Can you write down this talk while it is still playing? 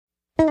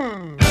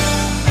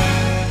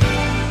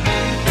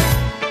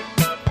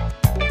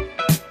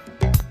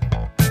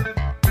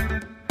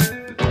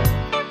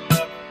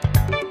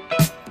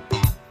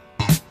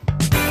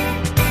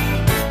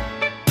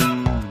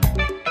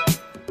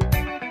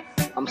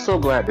so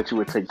glad that you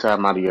would take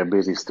time out of your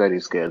busy study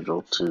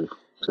schedule to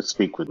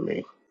speak with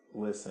me.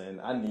 Listen,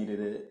 I needed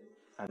it.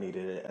 I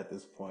needed it at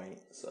this point.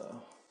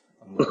 So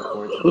I'm looking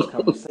forward to this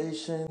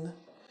conversation.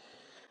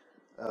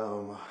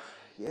 Um,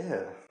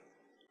 yeah.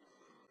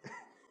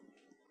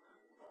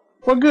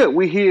 Well, good.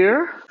 We're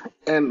here,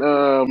 and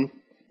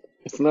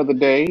it's another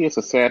day. It's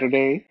a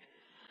Saturday.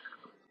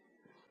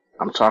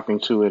 I'm talking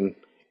to an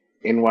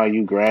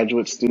NYU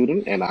graduate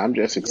student, and I'm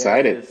just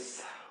excited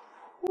Yes.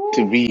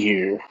 to Woo. be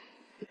here.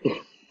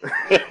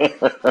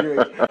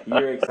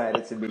 You're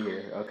excited to be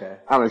here. Okay.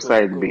 I'm Cool,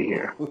 excited to be cool,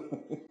 here. cool.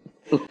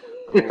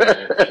 Cool.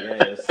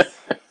 Yes.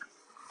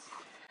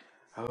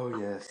 Oh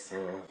yes.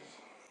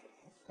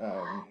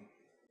 Um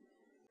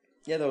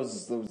yeah, there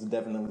was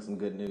definitely some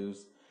good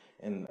news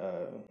in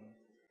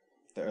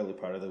the early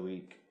part of the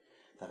week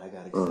that I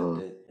got Mhm.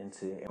 accepted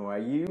into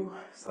NYU.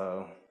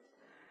 So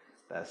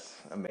that's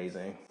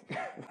amazing.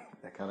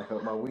 That kind of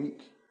helped my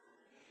week.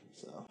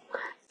 So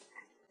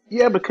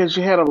Yeah, because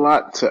you had a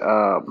lot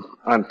to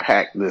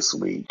unpack this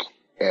week,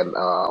 and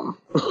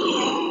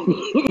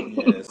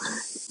yes,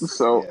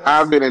 so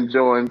I've yes. been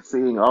enjoying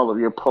seeing all of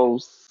your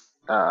posts.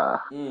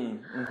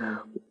 Mm-hmm.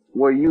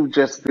 Where you've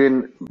just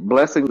been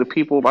blessing the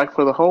people like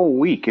for the whole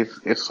week.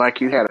 It's like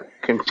you had a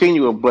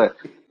continual bless.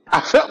 I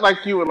felt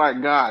like you were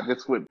like God,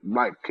 just with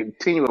like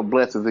continual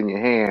blessings in your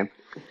hand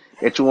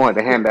that you wanted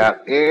to hand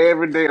out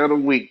every day of the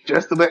week,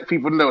 just to let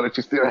people know that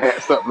you still had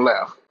something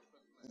left.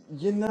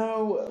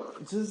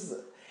 Just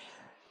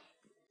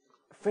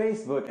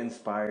Facebook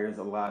inspires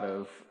a lot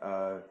of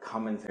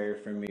commentary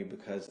from me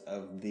because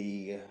of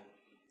the,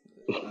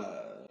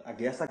 I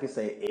guess I could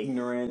say,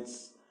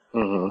 ignorance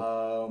Hmm.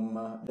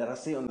 that I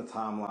see on the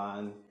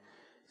timeline.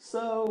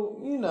 So,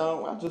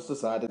 I just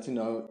decided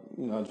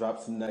to, drop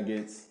some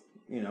nuggets,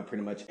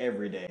 pretty much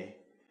every day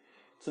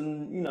to,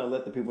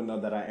 let the people know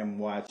that I am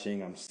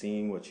watching, I'm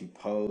seeing what you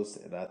post,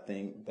 and I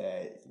think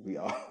that we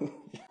all,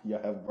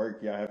 y'all have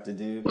work y'all have to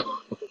do.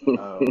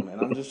 And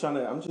I'm just trying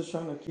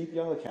to keep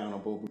y'all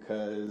accountable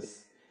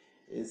because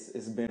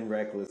it's been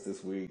reckless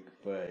this week,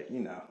 but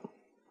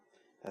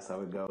that's how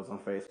it goes on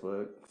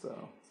Facebook.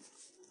 So,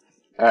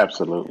 yeah.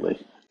 Absolutely.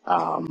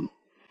 Um,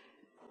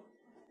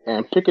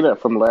 and picking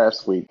up from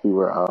last week, we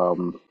were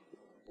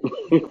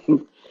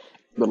the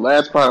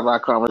last part of our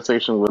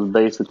conversation was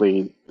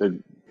basically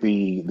the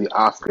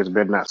Oscars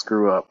better not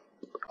screw up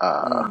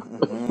uh,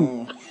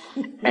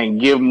 Mm-hmm. and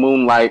give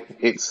Moonlight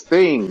its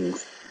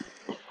things.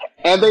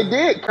 And they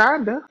did,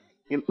 kinda.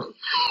 You know,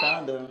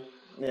 Kinda.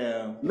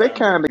 Yeah, they kinda.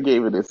 kinda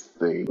gave it its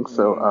thing.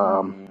 So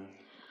Mm-hmm.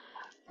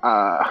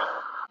 uh,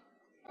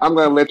 I'm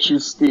gonna let you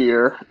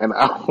steer, and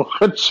I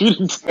want you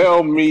to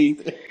tell me,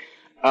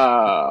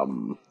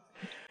 um,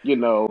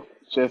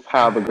 just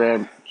how the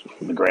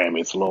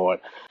Grammys, Lord,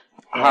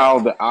 how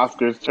Right. the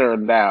Oscars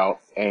turned out,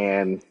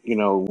 and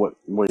what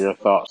were your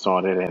thoughts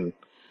on it, and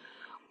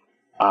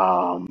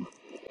um,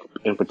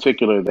 in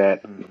particular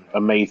that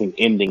amazing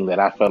ending that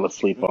I fell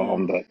asleep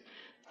on that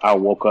I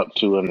woke up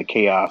to and the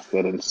chaos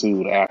that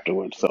ensued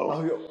afterwards.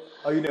 So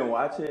You didn't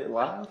watch it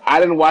live? I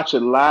didn't watch it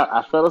live.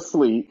 I fell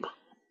asleep.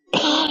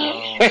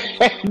 Oh,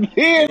 And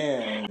then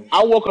man.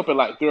 I woke up at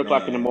like 3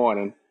 o'clock in the Man.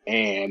 morning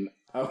and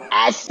Oh.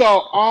 I saw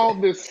all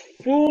this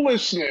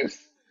foolishness.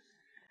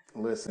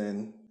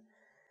 Listen.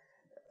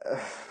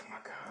 Oh my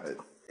God.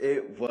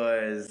 It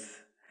was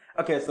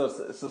okay.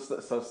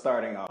 So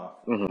starting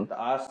off, Hmm. the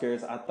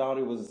Oscars. I thought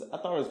it was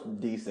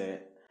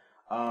decent.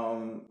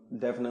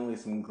 Definitely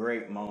some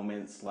great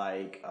moments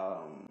like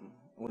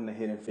when the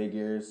Hidden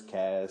Figures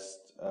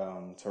cast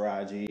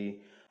Taraji,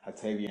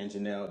 Octavia, and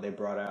Janelle. They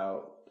brought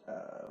out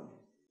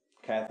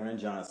Katherine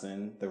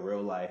Johnson, the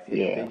real life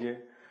Hidden Yeah, Figure.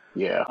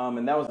 yeah,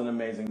 And that was an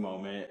amazing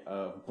moment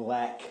of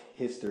Black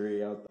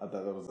history. I thought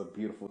that was a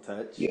beautiful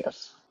touch.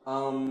 yes.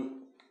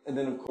 Um, and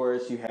then, of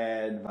course, you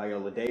had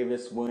Viola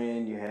Davis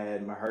win. You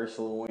had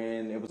Mahershala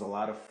win. It was a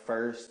lot of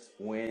first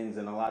wins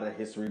and a lot of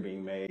history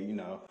being made.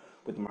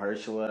 With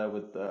Mahershala,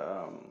 with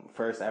the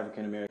first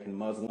African American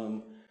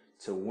Muslim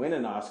to win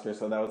an Oscar.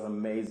 So that was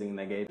amazing.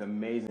 They gave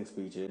amazing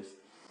speeches.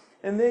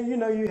 And then,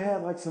 you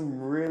had like some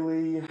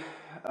really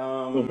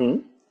Hmm.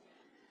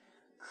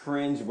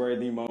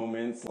 cringe-worthy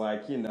moments,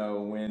 like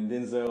when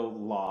Denzel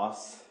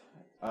lost,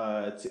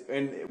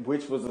 and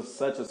which was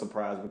such a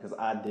surprise because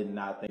I did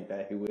not think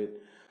that he would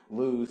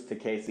lose to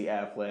Casey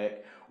Affleck.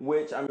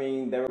 Which I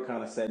mean, they were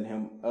kind of setting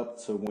him up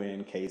to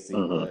win Casey,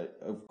 Hmm. but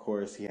of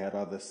course he had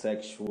all the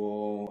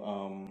sexual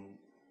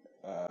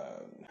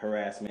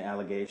harassment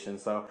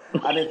allegations. So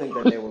I didn't think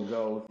that they would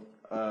go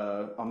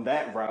on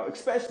that route,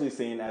 especially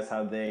seeing as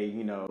how they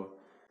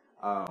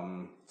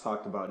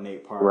talked about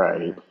Nate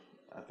Right. Parker,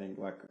 I think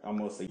like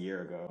almost a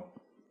year ago.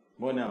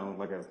 Well, no,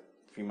 like a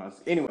few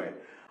months. Anyway,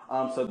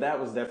 so that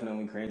was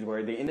definitely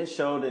cringeworthy, and it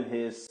showed in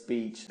his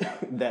speech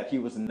that he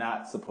was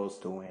not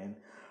supposed to win.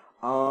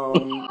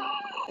 Um,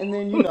 and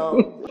then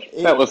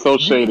That was so you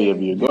shady of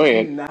can you. Go you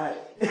ahead. cannot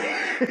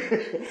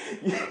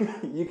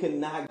you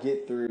cannot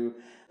get through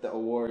the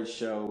awards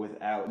show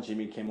without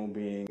Jimmy Kimmel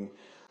being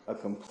a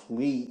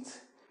complete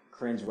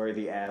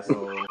cringeworthy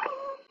asshole.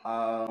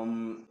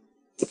 Um,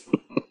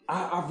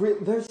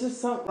 there's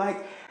just some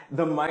like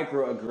the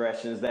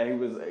microaggressions that he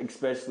was,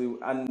 especially.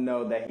 I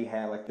know that he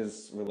had like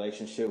this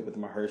relationship with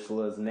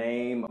Mahershala's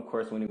name. Of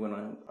course, when he went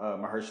on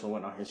Mahershala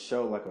went on his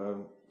show like a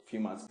few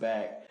months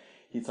back,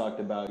 he talked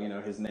about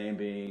his name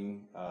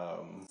being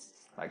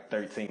like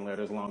 13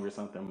 letters long or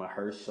something.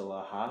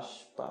 Mahershala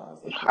Hashbaz,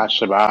 I think.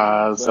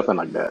 Hashabaz, But something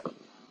like that.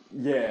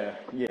 yeah,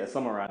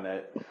 somewhere around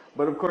that.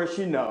 But of course,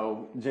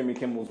 Jimmy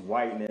Kimmel's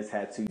whiteness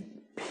had to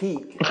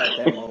peak at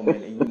that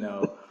moment, and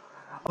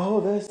oh,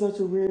 that's such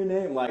a weird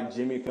name. Like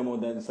Jimmy Kimmel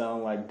doesn't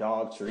sound like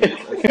dog treats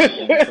or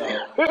something. So,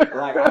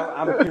 like,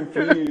 I'm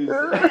confused.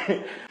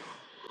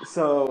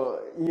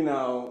 So,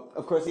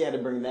 of course, he had to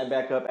bring that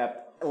back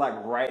up, like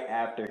right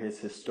after his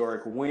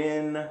historic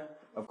win.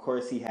 Of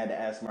course, he had to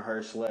ask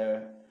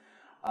Mahershala,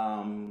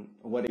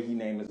 what did he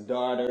name his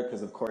daughter?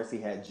 Because of course, he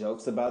had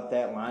jokes about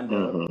that lined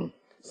up. Hmm.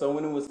 So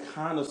when it was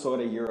kind of sort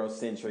of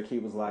Eurocentric, he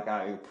was like,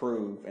 "I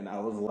approve," and I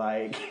was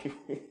like,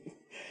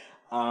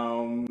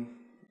 um.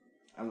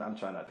 I'm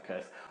trying not to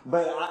cuss,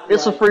 but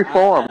It's a free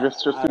form.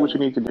 Just do what you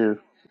need to do.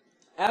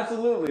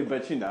 absolutely,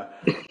 but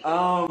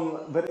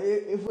but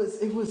it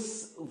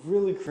was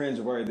really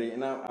cringeworthy,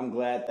 and I'm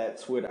glad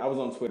that Twitter. I was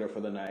on Twitter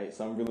for the night,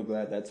 so I'm really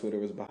glad that Twitter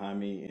was behind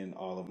me in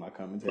all of my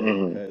commentary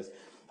Hmm. because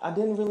I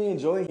didn't really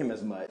enjoy him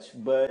as much,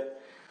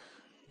 but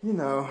you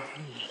know,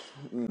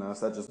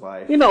 such is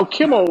life.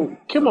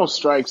 Kimmel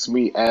strikes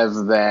me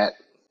as that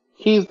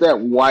he's that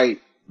white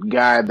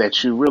guy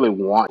that you really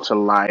want to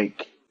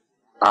like,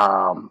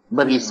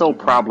 but he's so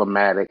Mm-hmm.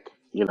 problematic,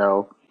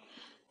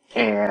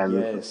 and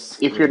Yes,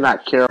 if you're yeah.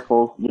 not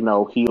careful,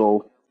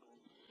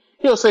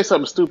 he'll say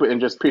something stupid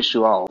and just piss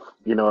you off.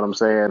 You know what I'm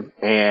saying?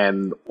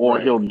 And or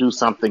he'll Right. do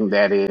something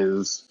that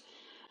is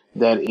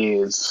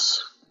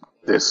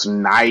this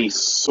nice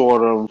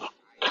sort of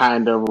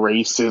kind of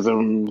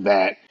racism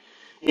that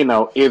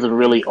isn't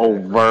really Exactly.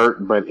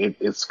 overt, but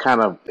it's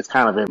kind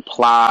of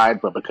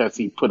implied. But because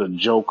he put a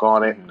joke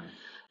on it, Hmm.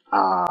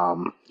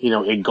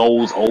 it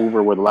goes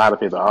over with a lot of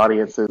his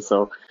audiences.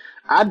 So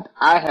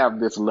I have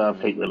this love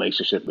hate Hmm.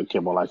 relationship with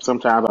Kimmel. Like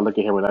sometimes I look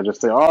at him and I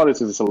just say, "Oh,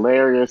 this is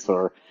hilarious,"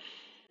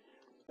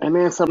 and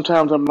then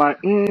sometimes I'm like,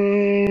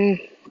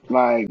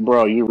 like,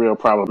 bro, you're real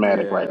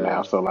problematic right now.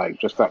 Yeah, So like,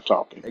 just stop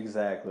talking.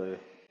 exactly.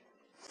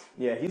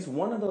 Yeah, he's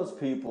one of those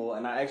people,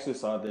 and I actually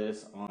saw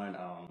this on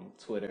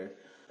Twitter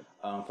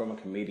from a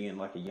comedian,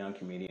 like a young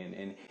comedian,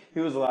 and he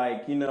was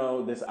like,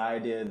 this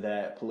idea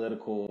that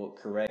political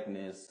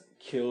correctness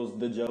kills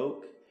the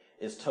joke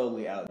is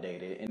totally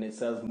outdated, and it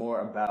says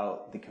more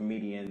about the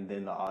comedian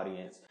than the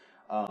audience.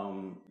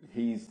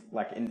 He's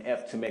like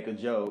inept to make a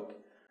joke,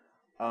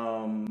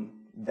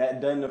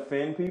 that doesn't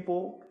offend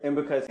people. And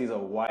because he's a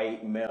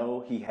white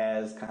male, he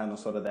has kind of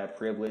sort of that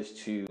privilege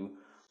to,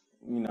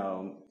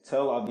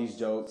 tell all these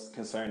jokes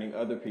concerning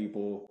other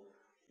people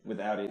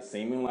without it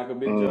seeming like a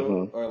big joke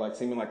Hmm. or like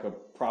seeming like a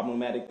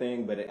problematic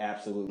thing, but it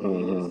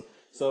absolutely is. Hmm.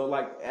 So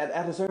like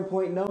at a certain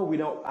point, no,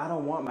 I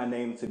don't want my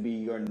name to be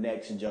your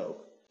next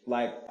joke.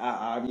 Like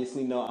I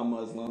obviously know I'm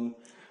Muslim.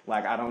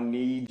 Like I don't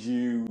need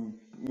you,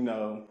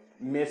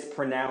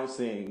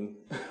 mispronouncing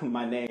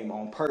my name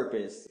on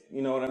purpose.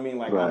 You know what I mean?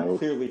 Like I'm Right.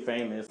 clearly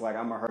famous. Like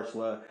I'm a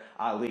Mahershala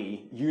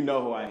Ali. You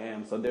know who I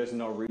am. So there's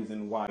no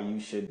reason why you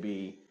should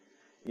be,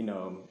 you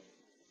know,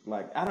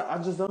 like I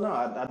just don't know.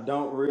 I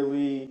don't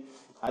really.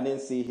 I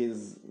didn't see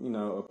his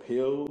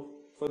appeal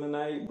for the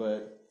night,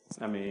 but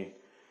I mean,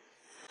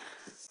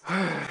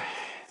 I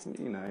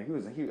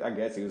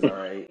guess he was all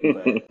right,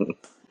 but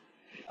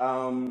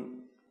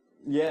um,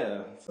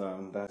 yeah.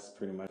 So that's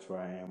pretty much where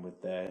I am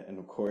with that. And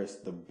of course,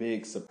 the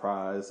big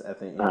surprise at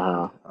the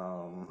Uh, end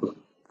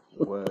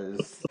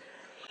was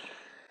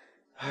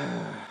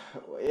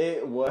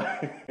it was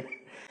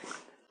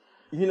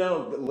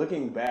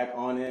looking back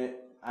on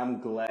it, I'm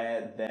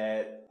glad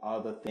that all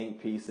the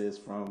think pieces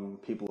from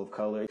people of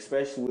color,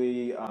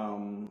 especially,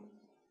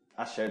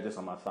 I shared this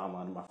on my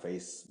timeline, on my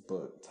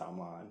Facebook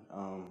timeline,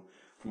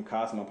 from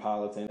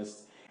Cosmopolitan.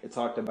 It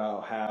talked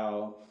about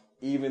how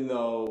even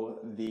though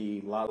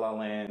the La La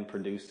Land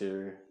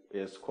producer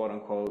is quote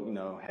unquote,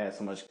 has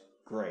so much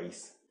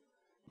grace,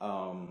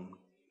 um,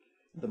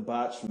 the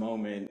botched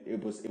moment,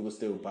 it was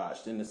still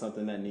botched, and it's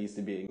something that needs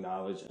to be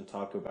acknowledged and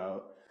talked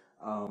about.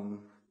 Um,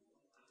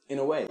 in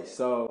a way.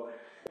 So,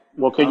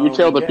 well, can you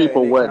tell the yeah, and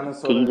people it what? kind of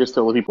Can sort you of, just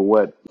tell the people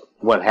what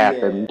yeah,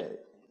 happened?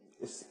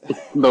 it's,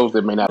 Those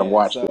that may not have yeah.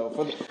 watched it.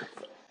 So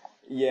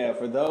yeah,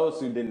 for those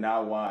who did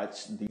not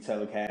watch the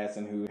telecast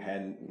and who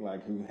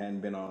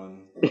hadn't been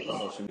on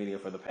social media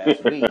for the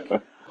past week,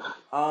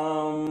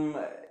 um,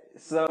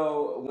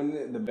 so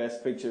when the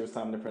best picture, it was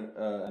time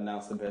to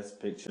announce the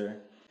best picture,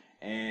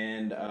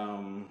 and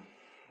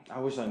I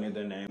wish I knew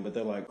their name, but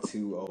they're like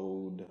two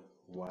old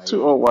Two white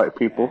old white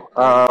people.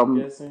 actors, I'm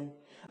guessing.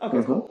 Okay,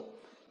 Mhm. cool.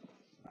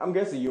 I'm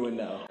guessing you would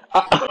know.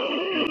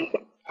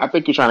 I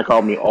think you're trying to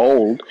call me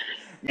old,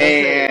 No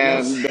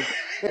shade.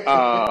 No and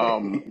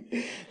um,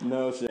 shade.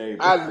 No shade.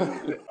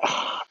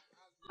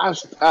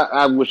 I,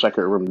 I wish I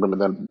could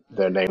remember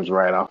their names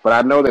right off, but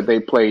I know that they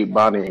played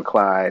Bonnie and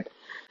Clyde.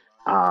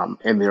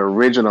 in the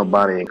original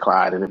Bonnie and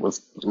Clyde, and it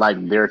was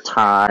like their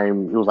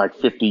time. It was like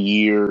 50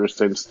 years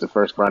since the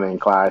first Bonnie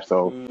and Clyde,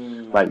 so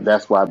like Mm,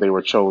 that's why they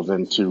were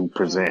chosen to oh,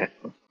 present.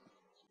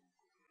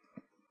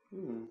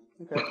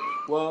 okay.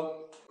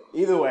 Well,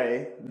 either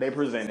way, they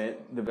presented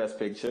the best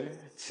picture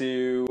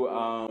to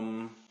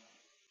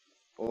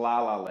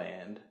La La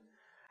Land.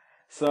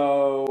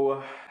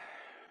 So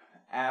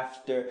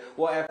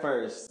at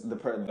first, the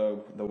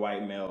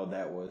white male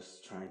that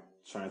was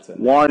trying to announce,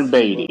 Warren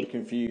he looked Beatty.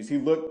 confused. He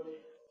looked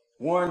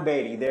Warren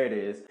Beatty. There it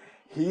is.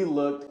 He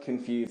looked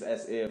confused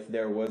as if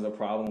there was a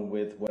problem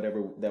with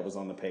whatever that was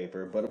on the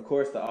paper. But of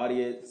course, the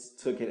audience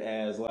took it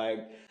as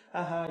like,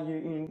 "Aha,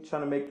 you're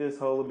trying to make this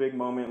whole a big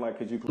moment. Like,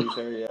 could you please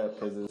hurry up?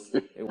 Because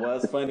it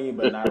was funny,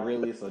 but not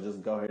really. So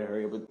just go ahead and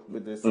hurry up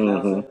with this Hmm.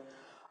 announcing."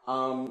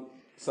 Um,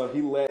 so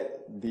he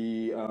let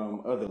the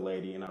other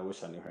lady, and I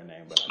wish I knew her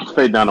name, but I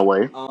Faye don't.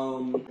 Dunaway.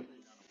 Um,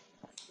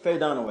 Faye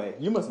Dunaway.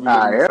 You must be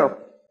looking I this am.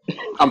 up.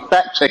 I'm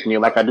fact checking you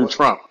like I do What?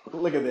 Trump.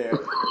 Look at there.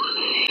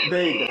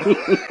 There you go.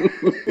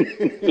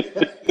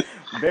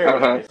 Very Uh-huh.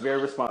 nice. Very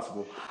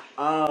responsible.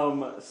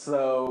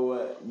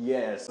 So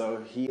yeah.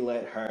 So he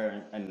let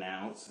her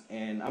announce,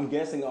 and I'm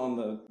guessing on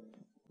the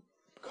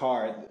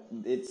card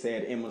it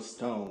said Emma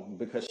Stone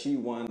because she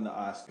won the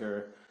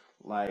Oscar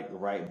like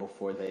right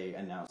before they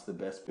announced the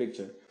Best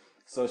Picture.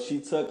 So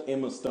she took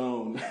Emma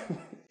Stone.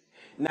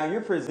 Now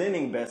you're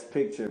presenting Best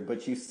Picture,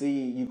 but you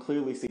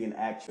clearly see an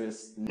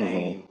actress Hmm.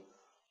 name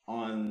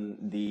on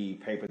the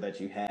paper that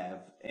you have,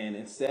 and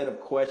instead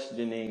of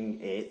questioning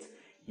it,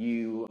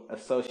 you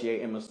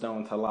associate Emma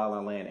Stone to La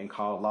La Land and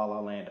call La La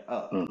Land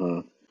up.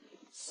 Hmm.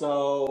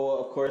 So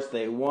of course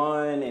they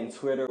won, and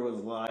Twitter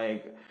was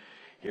like,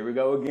 "Here we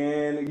go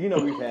again."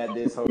 We've had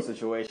this whole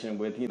situation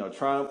with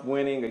Trump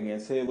winning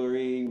against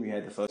Hillary. We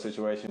had this whole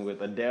situation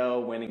with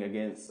Adele winning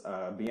against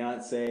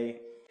Beyonce,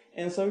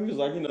 and so he was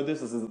like,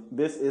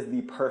 this is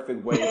the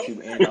perfect way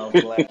to end off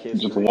Black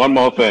Just History one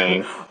more Month.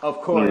 thing. Of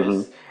Hmm.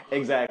 course,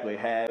 exactly.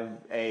 Have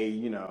a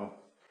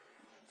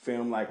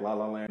film like La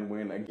La Land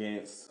win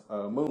against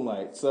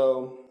Moonlight.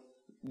 So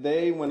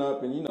they went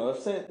up and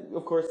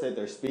of course said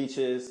their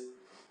speeches,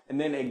 and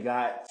then it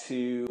got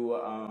to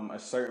a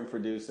certain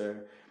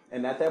producer,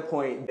 and at that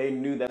point they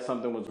knew that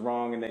something was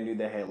wrong and they knew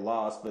they had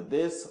lost. But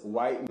this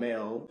white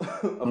male,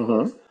 of Hmm.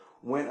 course,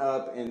 went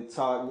up and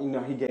talked.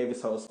 He gave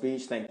his whole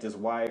speech, thanked his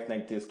wife,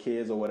 thanked his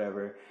kids or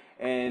whatever,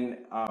 and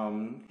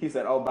he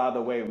said, "Oh, by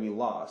the way, we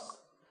lost."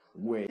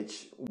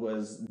 Which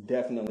was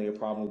definitely a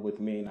problem with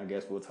me, and I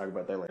guess we'll talk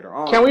about that later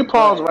Can we on.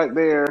 pause But right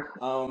there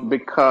um,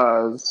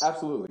 because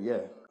absolutely, yeah.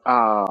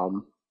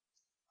 um,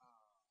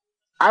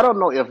 I don't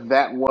know if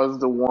that was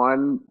the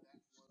one,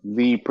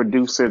 the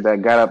producer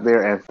that got up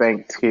there and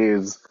thanked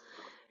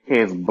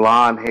his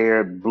blonde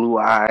haired,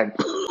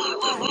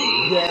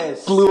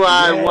 Yes, blue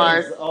eyed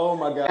wife, yes. Oh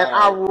my and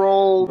I God,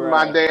 rolled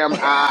my bruh. damn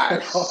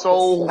eyes I was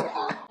so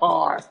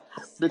hard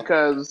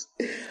because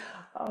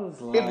I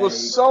was it was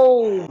like,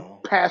 so wow.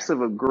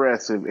 passive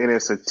aggressive in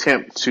its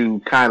attempt to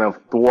kind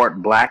of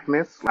thwart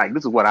blackness. Like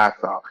this is what I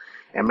thought,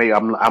 and maybe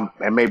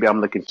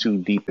I'm looking too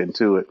deep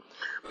into it,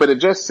 but it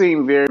just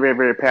seemed very, very,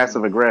 very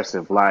passive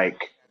aggressive.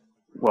 Like,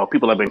 well,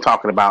 people have been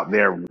talking about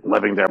their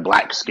loving their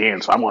black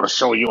skin, so I'm going to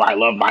show you I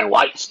love my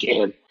white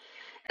skin,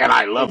 and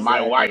I love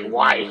my white Exactly.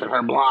 wife and Like,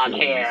 her blonde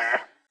please.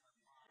 hair.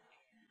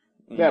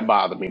 That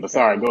bothered me, but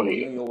sorry, Okay, go okay.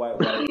 You ahead. and your white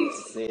wife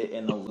sit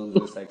in the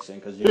loser section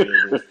because you're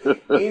losers.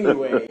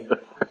 Anyway,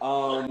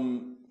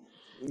 um,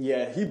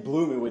 yeah, he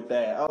blew me with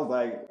that. I was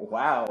like,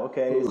 wow,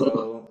 okay,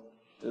 so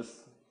just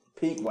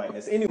peak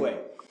whiteness. Anyway,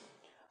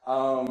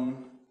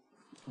 um,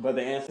 but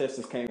the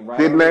ancestors came right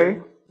Didn't on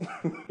they?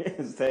 in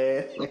and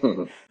said,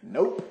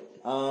 nope.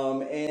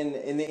 And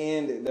in the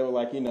end, they were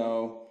like,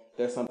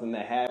 there's something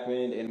that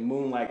happened, and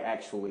Moonlight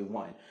actually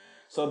won.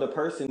 So the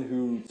person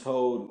who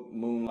told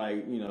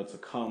Moonlight, to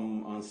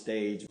come on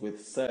stage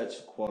with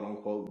such quote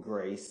unquote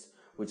grace,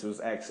 which was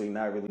actually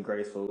not really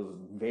graceful, it was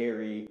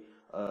very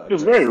It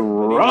was very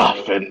aggressive. But rough,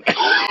 anyway, and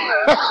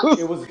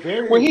it was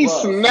very when he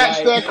rough.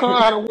 snatched Like, that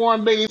card out of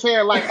Warren Beatty's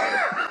hair,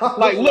 I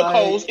like was look,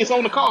 hoes, like, it's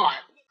on the card.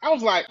 I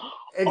was like,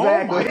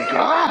 oh exactly. my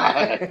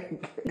god.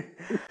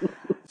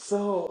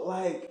 So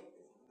like,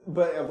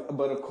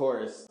 but of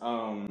course,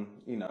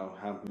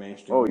 how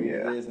mainstream Oh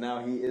media yeah. is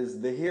now. He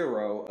is the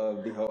hero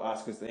of the whole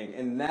Oscars thing,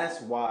 and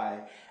that's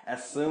why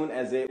as soon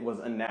as it was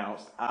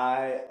announced,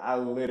 I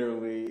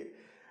literally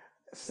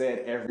said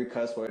every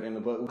cuss word in the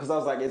book because I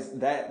was like, it's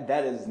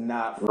that is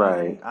not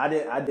funny. Right.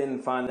 I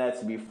didn't find that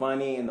to be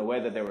funny in the way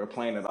that they were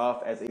playing it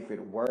off as if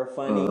it were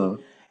funny. Hmm.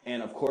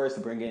 And of course,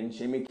 bringing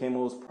Jimmy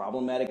Kimmel's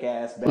problematic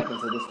ass back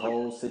into this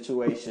whole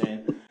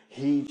situation,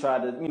 he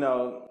tried to,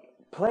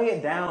 play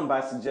it down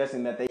by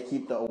suggesting that they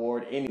keep the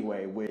award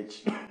anyway,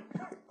 which,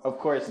 of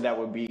course, that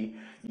would be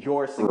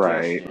your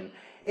Right. suggestion.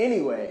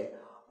 Anyway,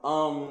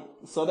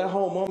 so that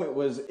whole moment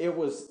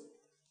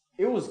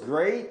it was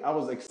great. I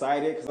was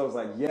excited because I was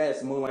like,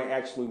 yes, Moonlight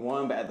actually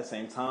won, but at the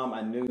same time,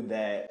 I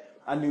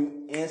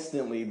knew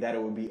instantly that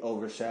it would be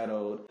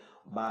overshadowed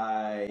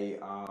by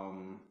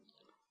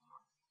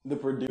the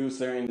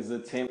producer in his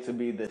attempt to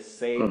be the Mm-hmm.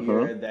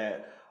 savior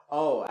that,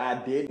 oh, I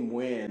didn't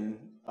win,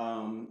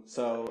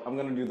 so I'm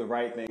gonna do the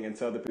right thing and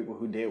tell the people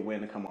who did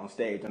win to come on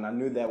stage. And I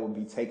knew that would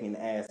be taken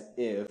as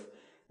if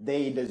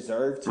they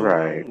deserved to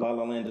Right. win, La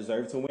La Land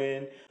deserved to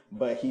win,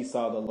 but he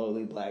saw the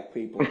lowly black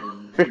people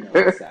and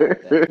decided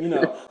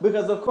that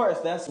because of course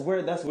that's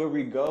where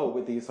we go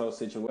with these whole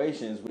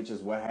situations, which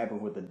is what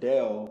happened with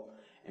Adele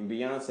and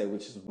Beyonce,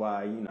 which is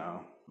why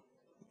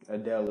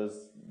Adele is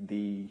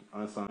the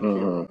unsung Mm-hmm.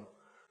 hero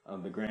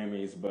of the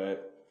Grammys.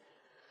 But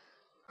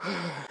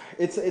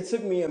it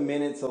took me a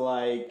minute to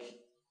like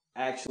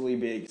actually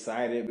be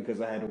excited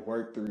because I had to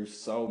work through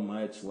so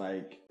much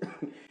like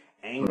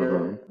Mm-hmm.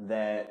 anger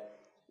that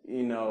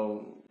you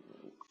know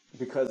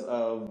because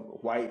of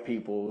white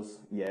people's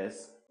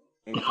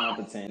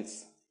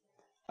incompetence.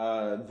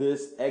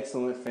 This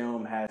excellent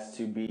film has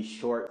to be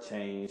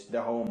shortchanged.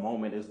 The whole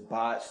moment is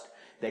botched.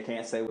 They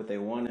can't say what they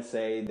want to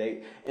say.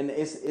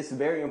 It's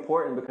very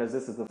important because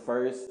this is the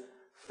first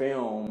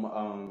film,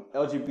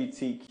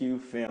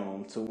 LGBTQ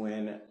film, to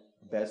win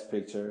Best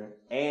Picture,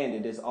 and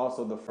it is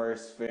also the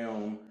first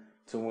film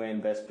to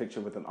win Best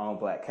Picture with an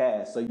all-black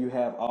cast. So you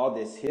have all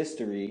this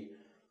history,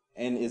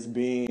 and it's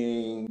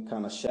being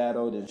kind of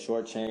shadowed and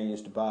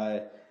shortchanged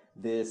by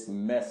this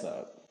mess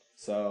up.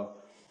 So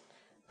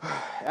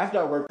after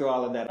I worked through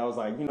all of that, I was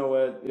like, you know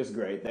what? It's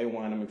great. They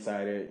won. I'm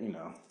excited.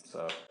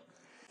 So,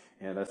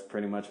 yeah, that's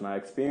pretty much my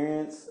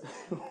experience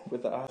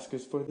with the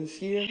Oscars for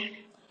this year.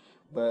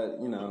 But.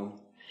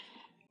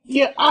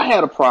 Yeah, I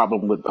had a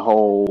problem with the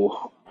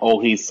whole, oh,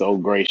 he's so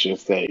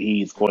gracious that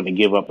he's going to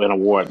give up an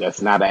award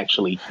that's not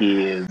actually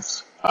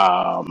his,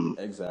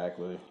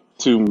 Exactly.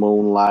 to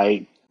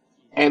Moonlight.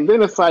 And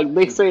then it's like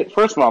they say,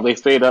 first of all, they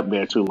stayed up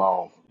there too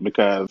long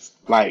because,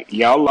 like,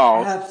 y'all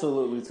lost,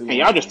 Absolutely too and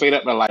y'all just long. stayed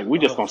up there like, we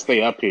just Ugh. gonna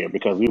stay up here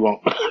because we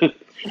won't,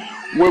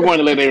 we're going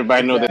to let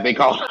everybody know that they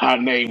Exactly. called our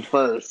name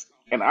first.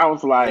 And I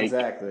was like,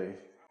 Exactly.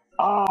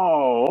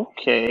 oh,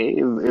 okay,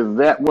 is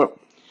that what?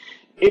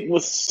 It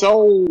was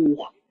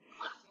so,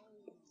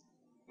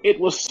 it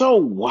was so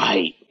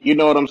white. You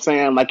know what I'm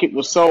saying? Like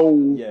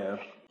Yeah.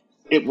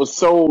 it was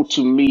so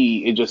to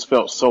me it just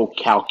felt so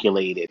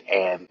calculated,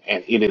 and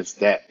it is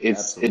that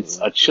it's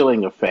Absolutely. a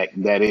chilling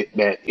effect that it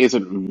that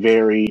isn't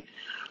very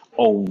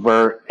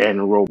overt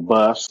and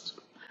robust,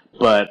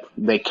 but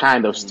they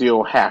kind of Hmm.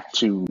 still have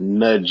to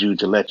nudge you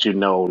to let you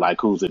know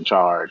like who's in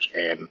charge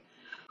and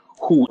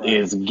who Right.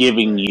 is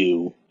giving Right.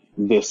 you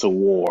this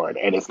award.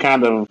 And it Hmm.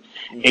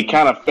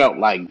 kind of felt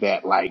like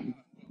that, like,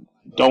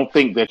 don't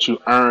think that you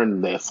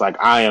earned this. Like,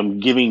 I am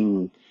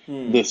giving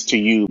Hmm. this to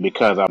you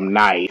because I'm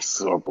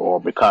nice, or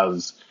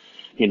because,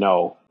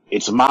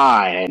 it's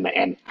mine,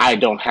 and I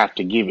don't have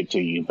to give it to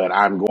you, but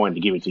I'm going to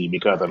give it to you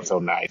because I'm Right. so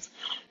nice.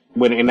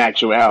 When in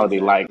actuality,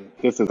 like,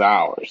 Exactly. this is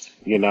ours.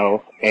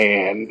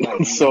 And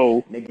Like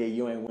so, nigga,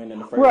 you ain't win in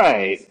the first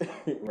right. place.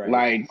 Right.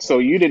 Like, so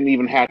you didn't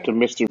even have to,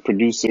 Mr.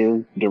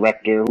 Producer,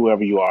 Director,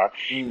 whoever you are,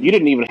 you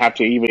didn't even have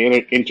to even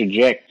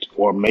interject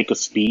or make a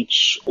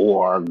speech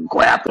or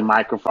grab the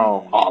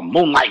microphone. Mm. Oh,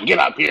 Moonlight, get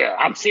up here.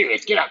 I'm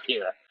serious. Get up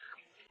here.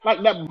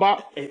 Like that,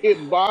 It,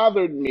 it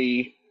bothered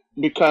me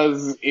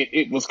because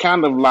it was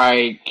kind of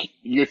like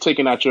you're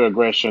taking out your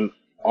aggression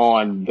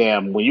on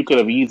them when you could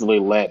have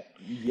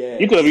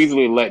yes.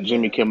 easily let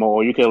Jimmy Yeah. Kimmel,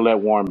 or you could have let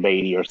Warren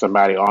Beatty or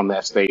somebody on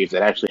that stage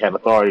that actually had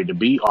authority to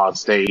be on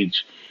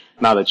stage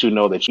now that you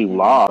know that you Hmm.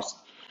 lost,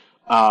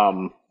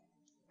 um,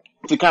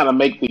 to kind of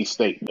make these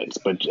statements.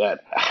 But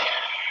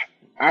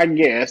I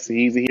guess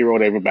he's a hero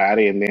to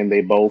everybody, and then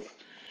they both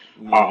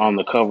are Yeah. on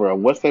the cover of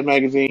what's that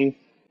magazine?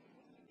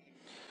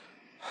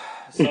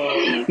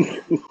 So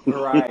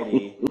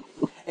Variety,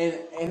 and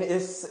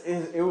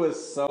it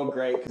was so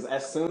great because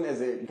as soon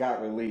as it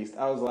got released,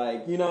 I was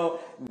like,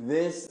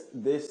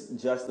 this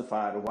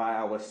justified why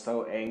I was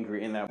so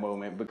angry in that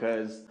moment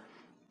because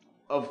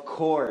of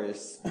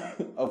course,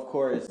 of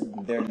course,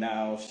 they're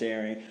now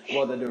sharing.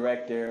 Well, the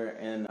director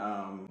and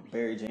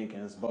Barry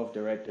Jenkins, both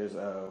directors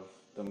of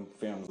the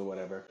films or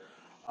whatever,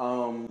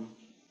 um,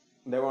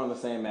 they were on the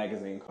same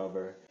magazine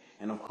cover,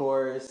 and of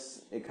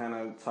course, it kind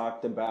of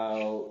talked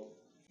about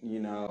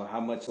how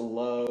much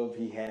love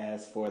he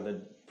has for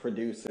the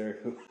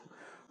producer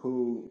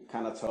who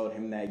kind of told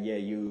him that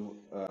you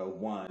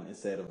won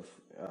instead of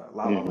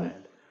La La Hmm.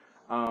 Land.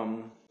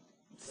 Um,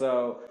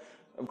 so,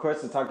 of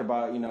course, it talked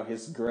about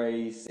his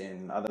grace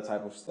and other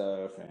type of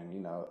stuff,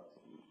 and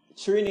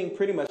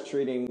pretty much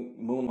treating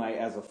Moonlight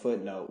as a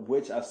footnote,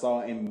 which I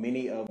saw in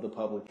many of the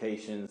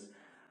publications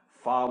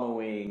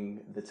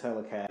following the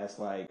telecast,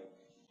 like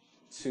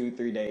 2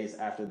 3 days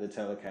after the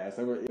telecast.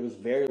 It was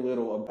very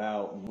little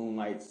about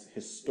Moonlight's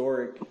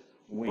historic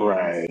wins,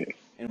 Right.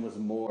 and was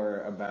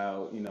more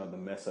about the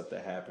mess up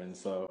that happened.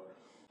 So,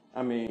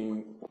 I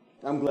mean,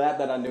 I'm glad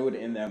that I knew it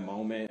in that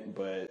moment,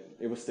 but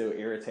it was still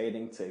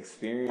irritating to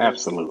experience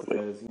Absolutely.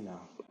 because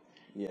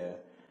yeah,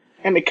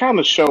 And it kind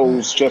of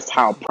shows just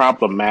how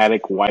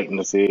problematic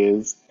whiteness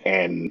is,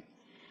 and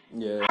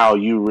yeah, how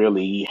you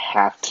really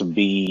have to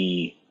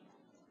be,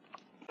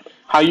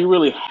 how you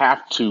really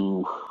have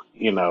to,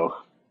 you know,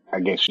 I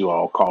guess you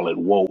all call it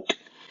woke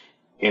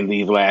in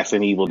these last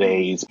and evil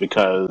days,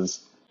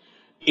 because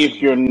if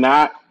you're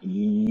not,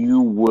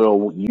 you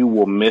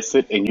will miss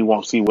it and you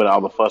won't see what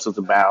all the fuss is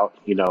about,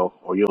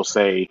 or you'll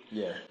say,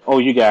 Yeah. "Oh,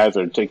 you guys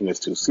are taking this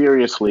too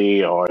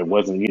seriously," or it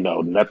wasn't,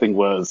 nothing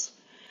was.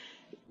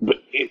 But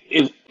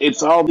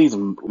it's all these,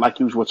 like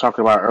you were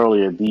talking about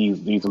earlier,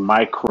 these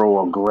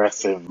micro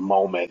aggressive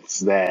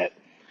moments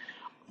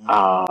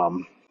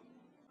um,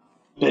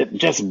 that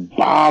just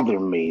bother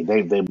me.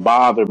 They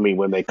bother me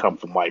when they come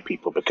from white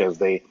people,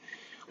 because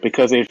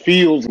it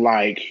feels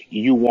like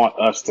you want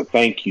us to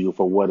thank you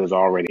for what is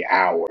already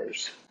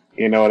ours.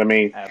 You know what I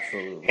mean?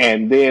 Absolutely.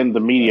 And then the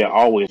media Right.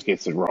 always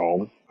gets it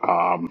wrong.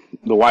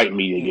 The white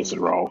media gets it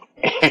Mm. wrong,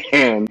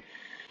 and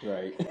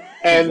Right.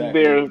 and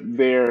Exactly.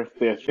 their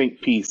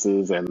think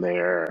pieces and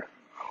their,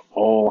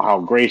 oh, how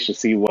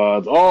gracious he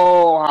was.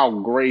 Oh, how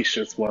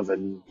gracious was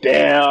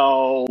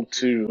Adele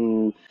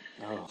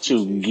Oh,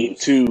 to get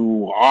Jesus.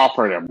 to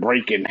offer to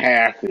break in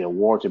half the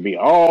award to be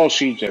all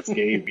she just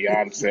gave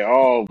Beyonce.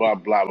 Oh, blah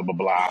blah blah blah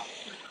blah.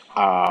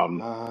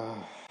 Ah,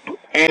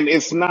 And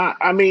it's not.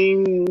 I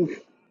mean,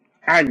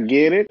 I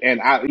get it,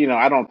 and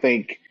I don't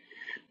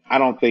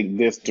think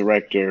this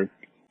director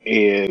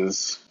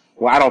is.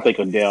 Well, I don't think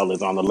Adele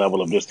is on the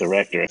level of this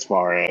director as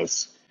far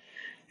as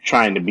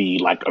trying to be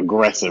like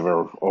aggressive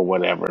or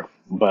whatever.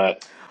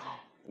 But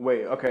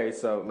wait. Okay.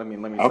 So let me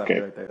stop you okay,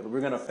 right there.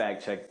 We're gonna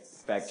fact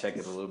check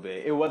it a little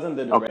bit. It wasn't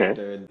the okay,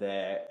 director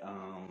that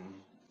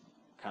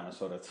kind of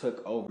sort of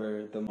took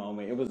over the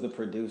moment. It was the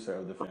producer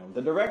of the film.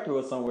 The director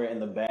was somewhere in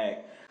the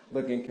back,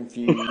 looking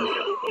confused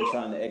and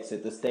trying to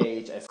exit the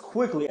stage as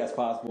quickly as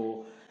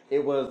possible.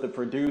 It was the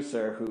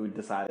producer who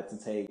decided to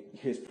take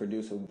his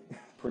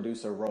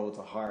producer role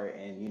to heart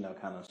and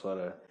kind of sort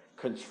of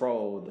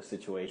control the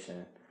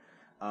situation.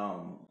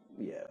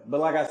 Yeah, but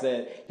like I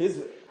said,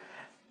 his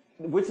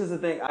which is the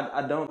thing,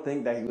 I don't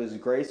think that he was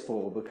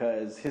graceful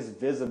because his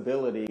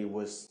visibility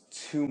was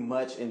too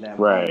much in that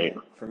right.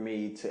 moment for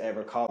me to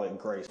ever call it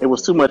It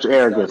was graceful. too much It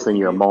arrogance started in to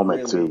your get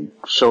moment really, to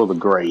show the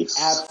grace.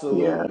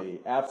 Yeah,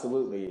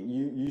 absolutely.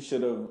 You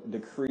should have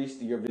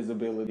decreased your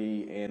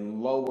visibility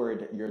and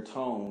lowered your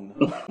tone.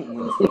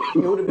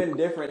 It would have been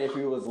different if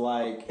he was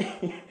like,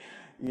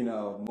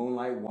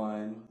 Moonlight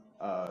won.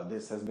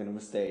 This has been a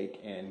mistake,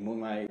 and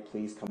Moonlight,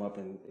 please come up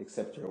and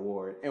accept your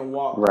award, and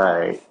walked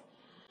right. off.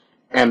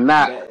 And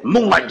not That none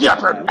Moonlight. of Yeah,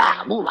 that but nah,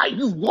 happened. Moonlight.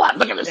 You what?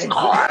 Look at this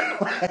card.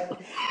 Exactly.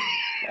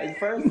 Like,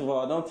 first of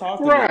all, don't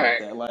talk to me like Right.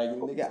 that. Like,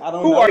 nigga, I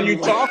don't Who know are you. you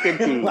talking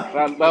to?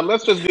 Now Like,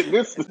 let's just get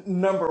this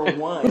number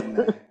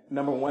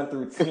one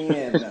through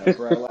 10,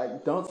 bro.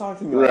 Like, don't talk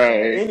to me like that.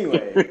 right.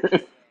 Anyway,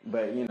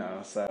 but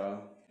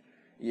so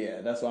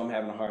yeah, that's why I'm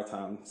having a hard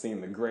time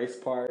seeing the grace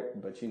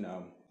part. But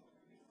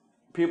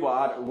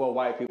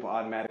white people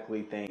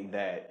automatically think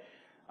that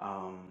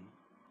um,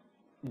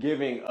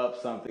 giving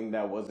up something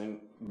that wasn't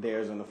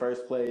theirs in the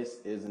first place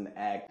is an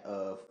act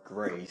of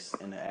grace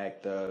and an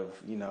act of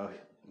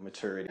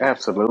maturity. So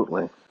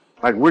Absolutely.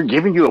 Like, we're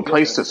giving you a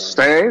place different to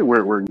standards. stay.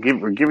 We're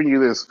giving you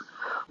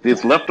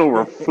this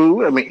leftover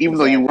food. I mean, even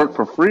though you work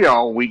Exactly. for free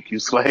all week, you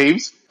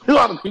slaves, you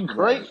ought to be Right.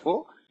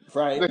 grateful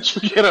Right. that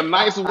you get a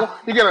nice one.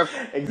 You ought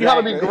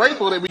to be Exactly.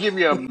 grateful that we give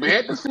you a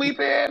bed to sleep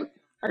in.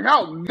 Like,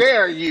 how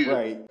dare you?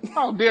 Right.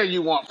 How dare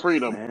you want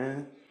freedom?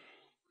 Man,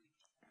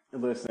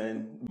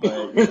 listen,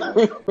 but.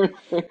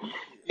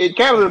 It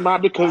kind of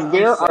reminds, because I'm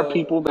there are so.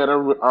 people that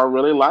are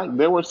really like,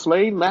 there were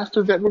slave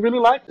masters that were really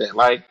like that.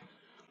 Like,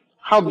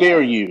 how dare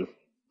Right. you?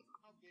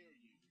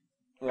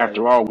 Right.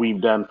 After all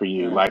we've done for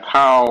you, Right. like,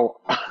 how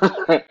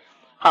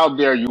how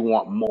dare you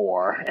want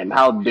more, and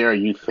how dare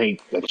you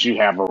think that you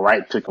have a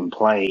right to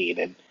complain,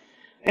 and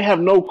they have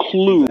no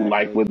clue,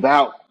 like, Exactly.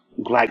 without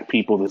black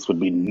people this would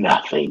be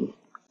nothing.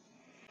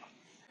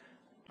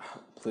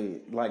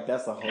 Please, like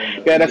that's a whole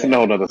nother. Yeah, that's a Yeah,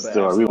 whole other but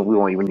story. We absolutely.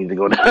 won't even need to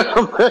go down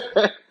Exactly.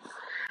 there.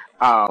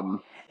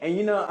 um And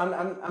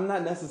I'm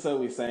not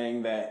necessarily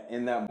saying that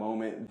in that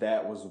moment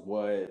that was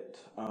what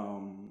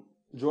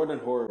Jordan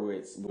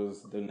Horowitz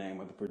was the name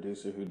of the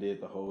producer who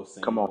did the whole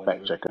Come scene, on,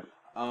 fact whatever. checker.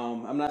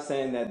 I'm not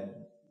saying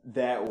that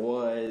that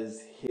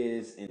was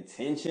his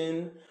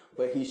intention,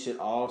 but he should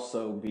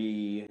also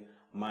be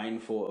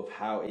mindful of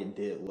how it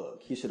did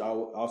look. He should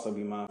also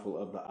be mindful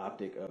of the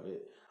optic of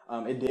it.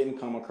 It didn't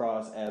come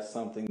across as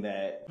something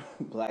that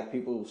black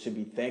people should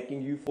be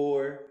thanking you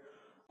for.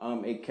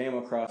 It came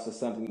across as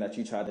something that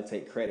you tried to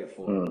take credit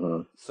for.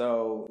 Hmm.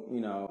 So,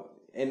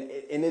 and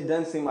it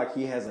doesn't seem like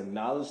he has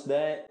acknowledged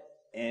that.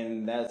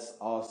 And that's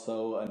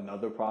also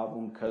another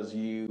problem because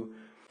you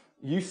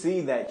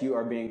see that you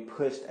are being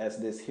pushed as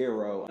this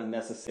hero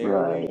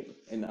unnecessarily Right.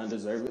 and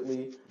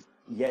undeservedly,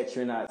 yet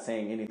you're not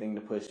saying anything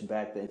to push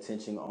back the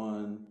attention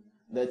on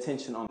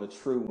the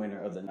true winner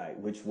of the night,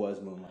 which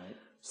was Moonlight.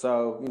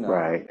 So,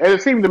 Right. And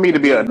it seemed to me to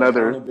be again, the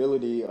another.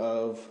 accountability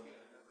of.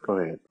 Go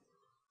ahead.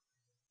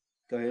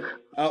 Go ahead.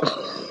 Oh,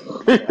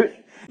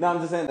 okay. No, I'm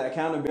just saying the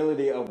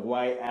accountability of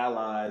white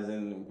allies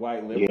and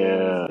white liberals,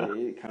 Yeah.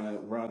 it kind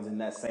of runs in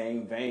that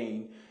same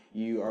vein.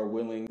 You are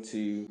willing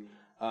to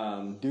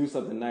do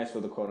something nice for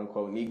the quote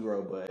unquote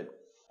Negro, but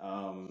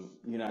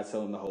you're not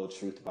telling the whole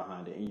truth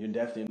behind it, and you're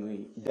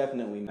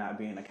definitely not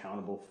being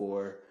accountable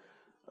for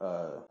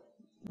the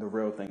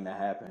real thing that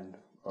happened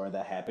or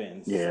that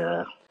happens.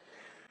 Yeah.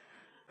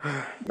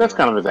 That's Yeah.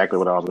 kind of exactly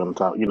what I was going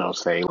to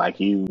say. Like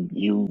you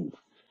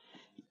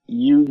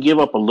give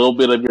up a little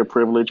bit of your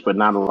privilege, but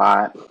not a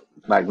lot.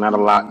 Like not a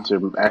lot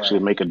to actually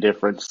Right. make a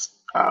difference.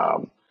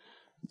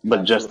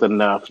 But just Absolutely.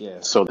 enough Yeah.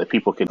 so that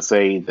people can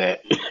say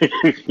that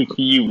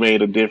you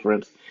made a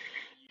difference.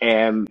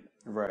 And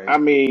Right. I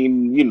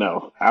mean,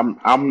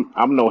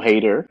 I'm no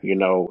hater.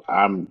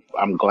 I'm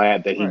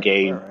glad that he Right.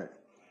 gave. Right.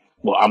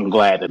 Well, I'm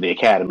glad that the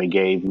Academy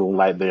gave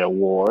Moonlight the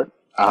award.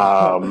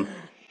 Right.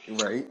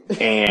 Right.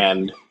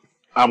 And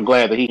I'm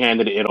glad that he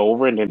handed it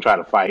over and didn't try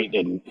to fight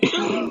and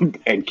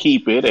and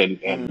keep it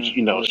and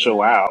show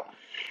Listen. out.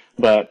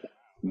 But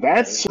Right.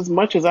 that's as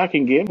much as I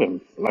can give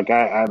him. Like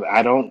I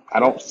Yeah.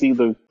 don't see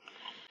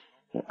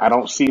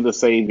the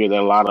savior that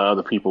a lot of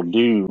other people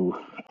do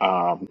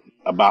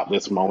about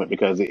this moment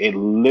because it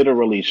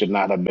literally should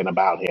not have been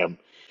about him,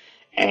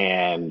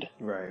 and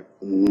Right.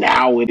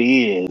 now it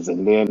is.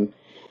 And then,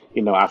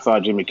 I saw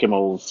Jimmy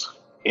Kimmel's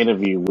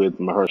interview with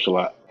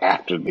Mahershala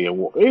after the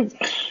award.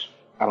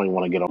 I don't even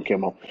want to get on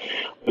Kimmel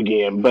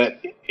again, but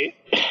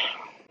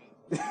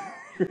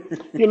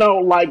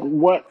like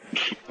what,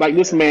 like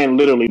this Yeah. man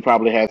literally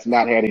probably has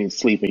not had any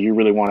sleep, and you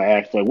really want to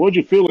ask, like, what'd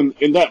you feel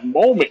in that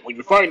moment when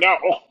you find out,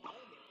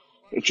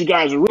 that you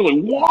guys really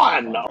Oh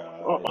won? my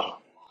God.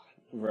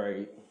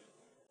 Right.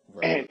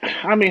 Right. And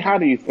I mean, how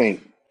do you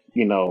think,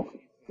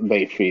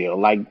 they feel?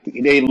 Like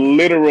they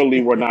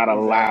literally were not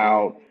Exactly.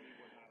 allowed.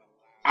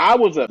 I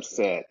was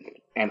upset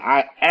and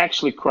I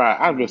actually cried.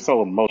 I'm just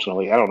so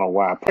emotionally. I don't know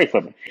why. Pray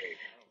for me.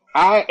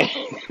 I,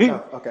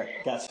 Oh, okay.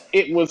 Gotcha.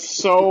 it was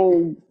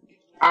so,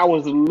 I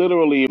was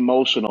literally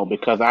emotional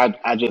because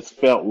I just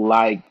felt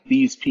like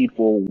these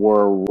people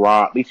were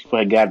robbed. These people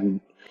had gotten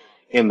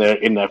in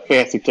their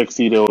fancy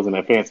tuxedos and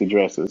their fancy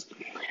dresses,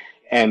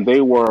 and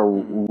they were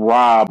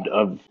robbed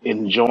of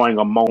enjoying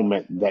a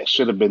moment that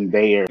should have been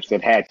theirs,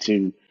 that had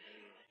to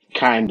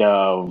kind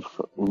of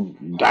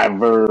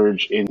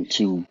diverge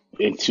into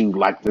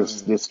like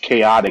this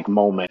chaotic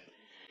moment,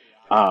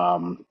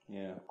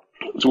 Yeah.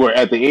 to where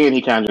at the end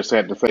he kind of just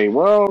had to say,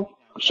 well,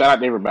 shout out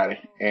to everybody.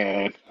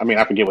 And I mean,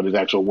 I forget what his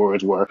actual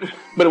words were,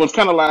 but it was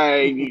kind of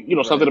like,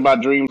 something Right.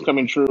 about dreams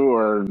coming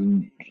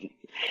true,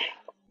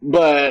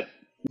 but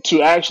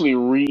to actually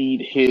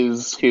read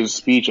his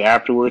speech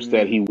afterwards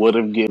that he would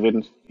have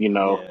given,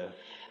 Yeah.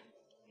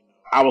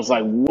 I was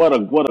like, Yeah.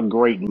 what a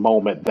great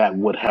moment that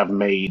would have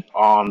made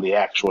on the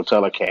actual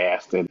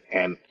telecast,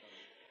 and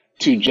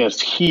to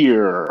just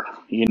hear,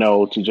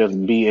 to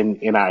just be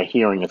in our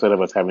hearing instead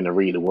of us having to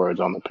read the words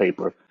on the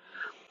paper.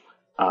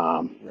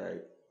 Um,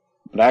 Right.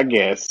 but I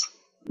guess,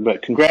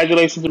 but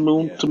congratulations to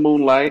Yeah.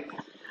 Moonlight.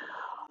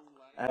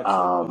 Absolutely.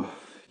 Oh, Um,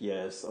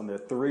 yes. On the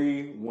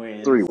three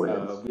three wins.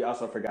 wins. We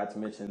also forgot to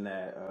mention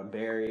that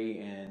Barry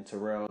and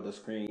Terrell, the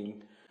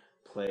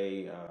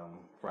screenplay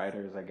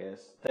writers, I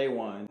guess, they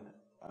won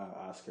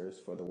Oscars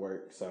for the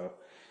work. So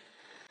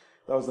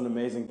that was an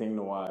amazing thing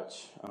to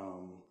watch.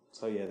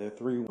 So yeah, they're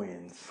three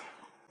wins.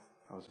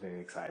 I was very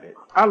excited.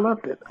 I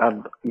loved it.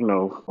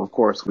 Of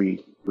course,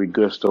 we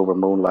gushed over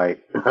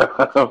Moonlight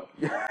in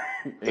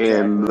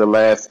Exactly. the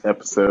last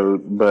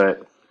episode,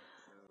 but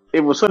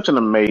it was such an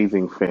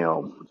amazing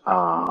film.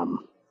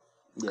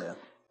 Yeah.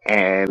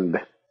 And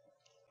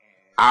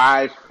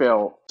I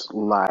felt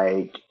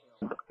like,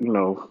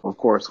 of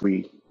course,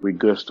 we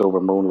gushed over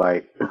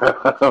Moonlight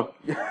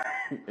in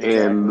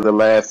Exactly. the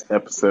last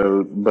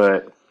episode,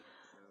 but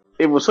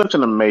it was such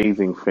an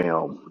amazing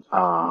film.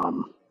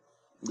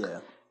 Yeah.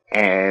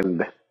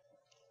 And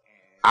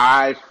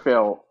I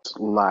felt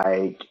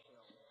like,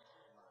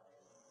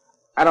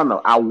 I don't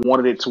know, I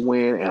wanted it to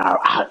win, and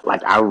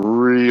I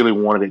really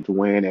wanted it to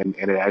win, and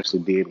it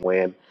actually did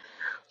win.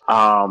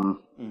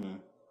 Um,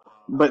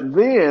 but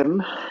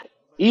then,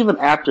 even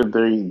after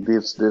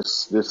this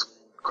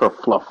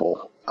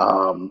kerfluffle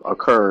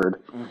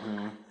occurred,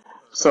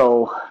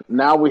 so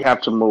now we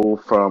have to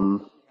move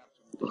from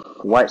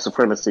white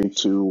supremacy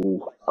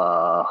to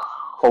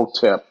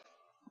hotep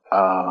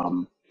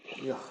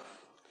Yeah.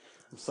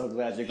 I'm so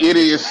glad you're gonna get to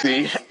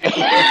idiocy.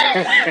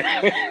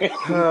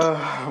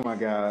 Oh my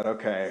God.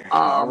 Okay.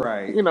 All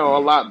right. A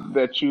lot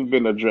that you've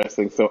been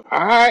addressing. So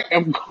I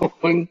am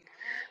going.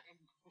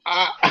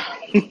 I,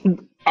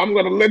 I'm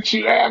going to let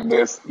you have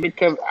this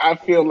because I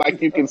feel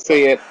like you can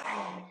say it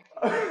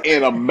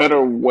in a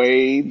better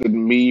way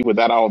than me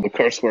without all the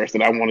curse words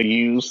that I want to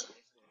use.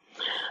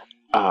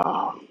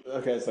 Um,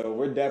 Okay, so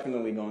we're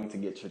definitely going to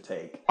get your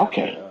take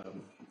after. okay.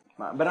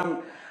 But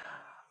I'm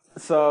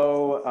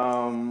so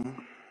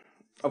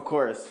of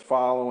course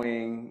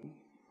following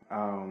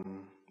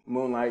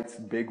Moonlight's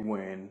big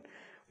win.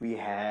 We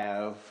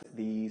have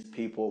these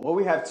people. Well,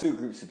 we have two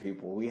groups of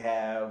people. We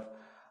have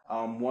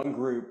one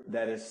group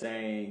that is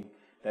saying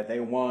that they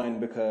won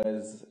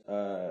because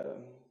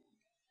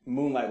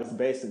Moonlight was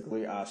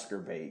basically Oscar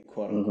bait,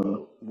 quote Hmm.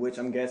 unquote, which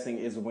I'm guessing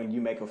is when you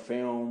make a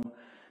film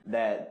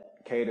that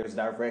caters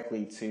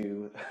directly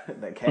to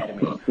the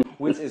Academy,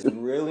 which is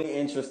really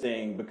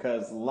interesting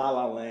because La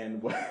La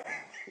Land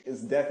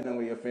is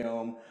definitely a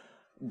film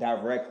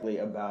directly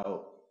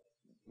about,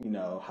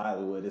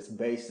 Hollywood. It's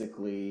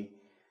basically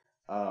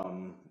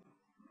um,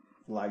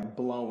 like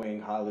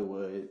blowing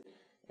Hollywood.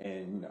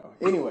 And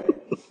anyway,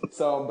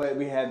 so but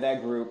we had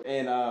that group,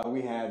 and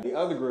we had the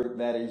other group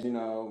that is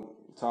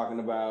talking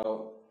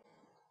about.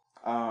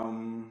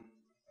 Um,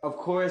 of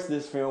course,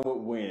 this film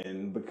would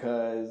win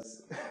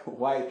because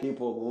white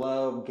people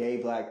love gay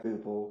black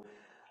people.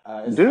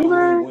 It's Do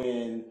only they?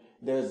 when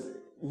there's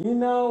you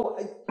know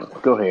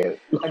Go ahead.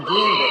 again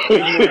the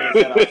ignorance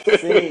that I've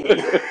seen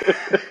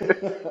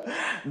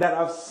that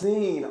I've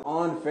seen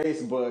on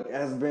Facebook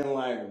has been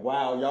like,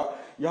 wow,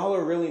 y'all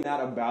are really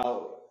not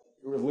about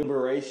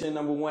liberation,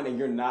 number one, and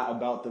you're not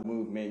about the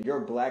movement. Your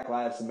Black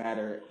Lives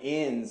Matter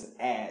ends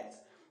at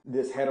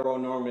this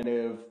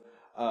heteronormative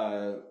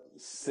uh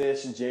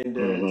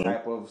cisgender Hmm.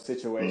 type of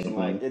situation. Hmm.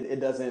 Like it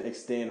doesn't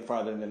extend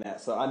farther than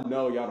that. So I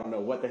know y'all don't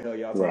know what the hell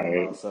y'all talking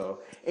Right. about. So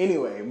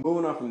anyway,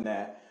 moving on from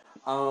that.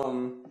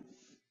 Um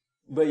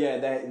but yeah,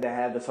 that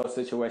had this whole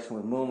situation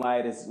with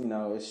Moonlight is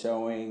is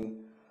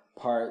showing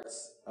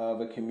parts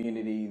of a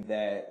community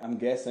that I'm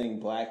guessing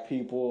black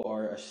people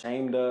are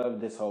ashamed of.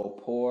 This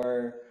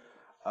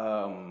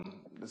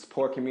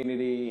poor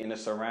community and the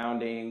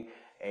surrounding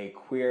a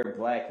queer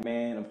black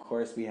man. Of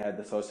course, we had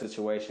this whole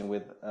situation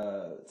with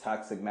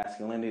toxic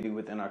masculinity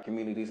within our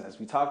communities, as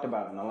we talked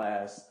about in the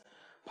last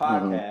Hmm.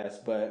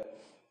 podcast. But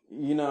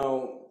you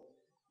know,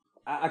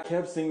 I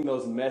kept seeing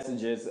those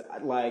messages.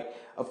 Like,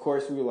 of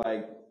course, we were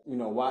like,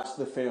 watch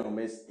the film.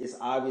 It's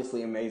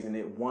obviously amazing.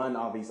 It won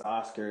all these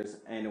Oscars,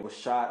 and it was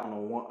shot on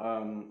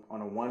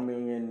a $1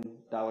 million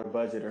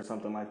budget or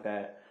something like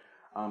that.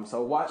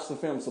 So watch the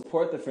film,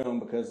 support the film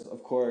because,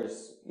 of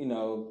course, they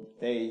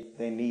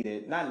need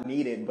it. Not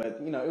need it, but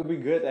it would be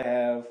good to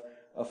have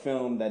a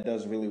film that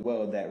does really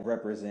well that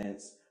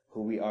represents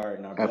who we are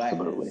in our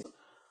Absolutely. blackness.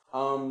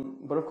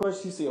 But of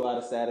course, you see a lot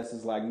of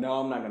statuses like, no,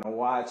 I'm not gonna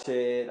watch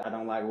it. I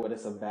don't like what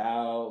it's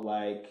about.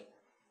 Like,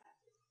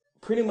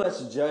 pretty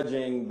much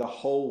judging the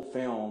whole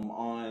film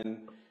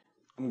on,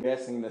 I'm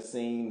guessing, the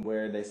scene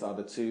where they saw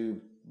the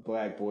two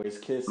black boys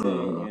kissing,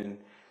 Hmm. and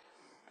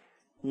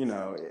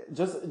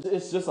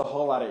it's just a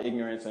whole lot of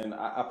ignorance. And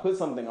I put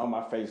something on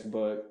my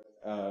Facebook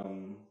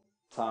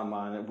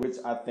timeline, which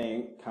I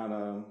think kind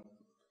of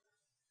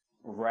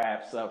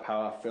wraps up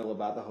how I feel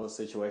about the whole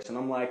situation.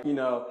 I'm like,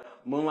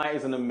 Moonlight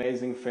is an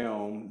amazing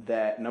film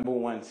that number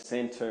one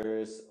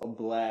centers a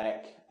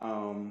black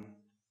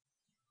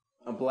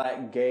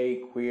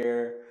gay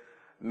queer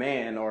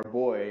man or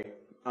boy.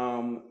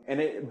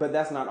 But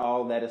that's not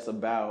all that it's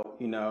about.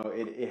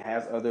 It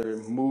has other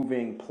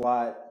moving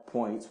plot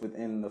points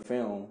within the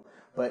film.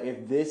 But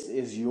if this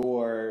is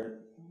your,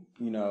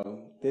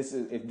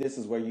 if this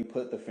is where you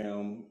put the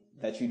film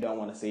that you don't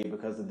want to see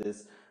because of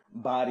this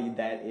body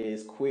that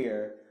is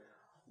queer,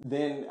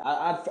 then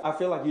I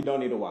feel like you don't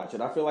need to watch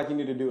it. I feel like you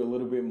need to do a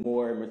little bit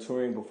more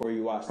maturing before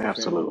you watch the film.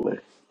 Absolutely.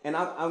 And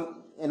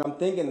I'm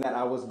thinking that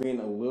I was being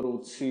a little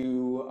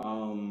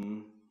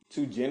too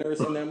generous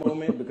in that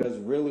moment because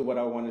really what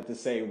I wanted to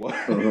say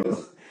Hmm.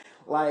 was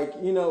like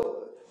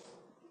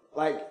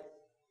like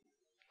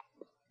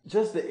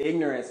just the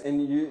ignorance,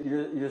 and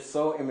you're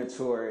so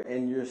immature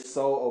and you're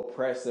so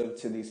oppressive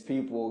to these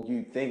people.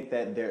 You think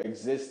that their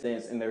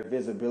existence and their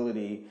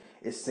visibility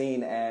is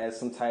seen as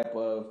some type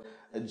of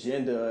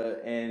agenda,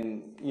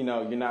 and you're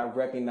not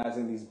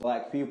recognizing these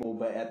black people,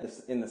 but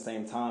in the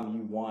same time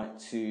you want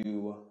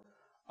to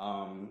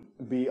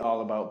be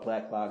all about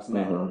Black Lives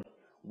Matter, Hmm.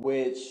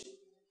 which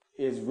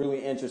is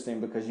really interesting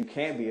because you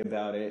can't be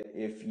about it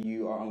if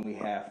you are only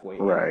halfway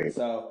in it. Right.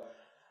 So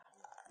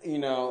you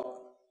know,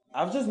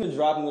 I've just been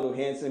dropping little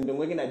hints and been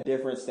looking at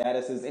different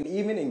statuses and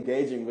even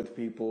engaging with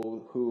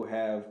people who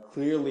have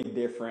clearly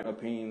different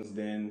opinions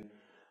than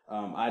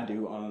I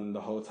do on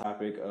the whole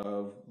topic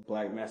of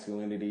black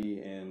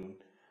masculinity and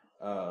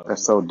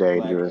That's so black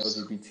dangerous.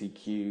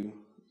 LGBTQ.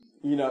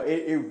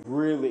 It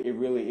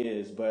really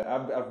is. But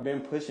I've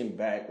been pushing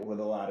back with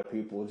a lot of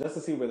people just to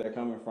see where they're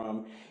coming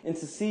from and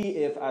to see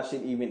if I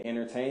should even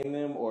entertain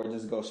them or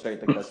just go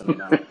straight to cussing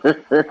them out.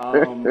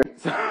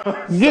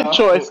 Good So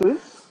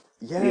choices.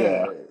 yeah,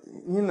 Yeah.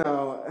 you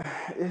know,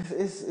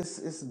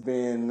 it's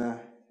been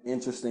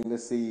interesting to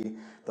see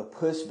the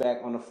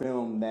pushback on a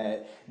film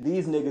that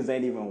these niggas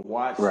ain't even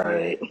watched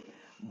Right. yet,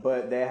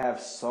 but they have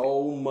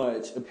so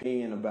much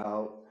opinion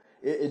about.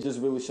 It just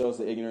really shows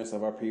the ignorance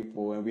of our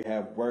people, and we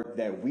have work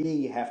that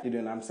we have to do.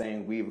 And I'm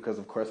saying we because,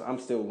 of course, I'm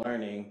still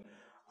learning,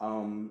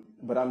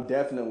 but I'm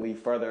definitely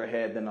further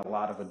ahead than a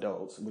lot of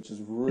adults, which is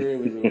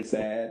really, really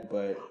sad.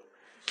 But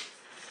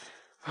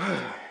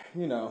I'm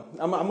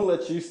gonna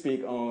let you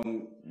speak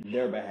on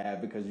their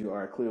behalf because you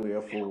are clearly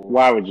a full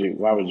Why would you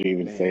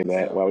even say man.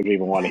 that? Why So, would you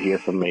even want to hear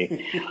from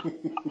me?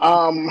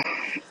 Um,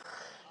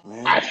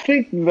 I man,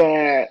 think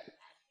that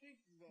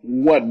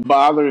what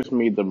bothers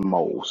me the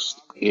most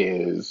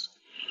is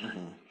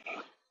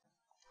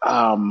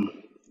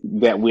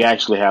that we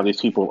actually have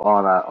these people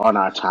on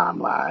our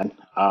timeline.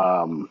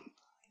 um,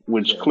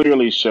 which Yes.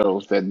 clearly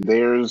shows that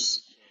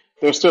there's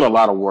still a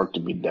lot of work to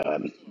be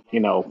done.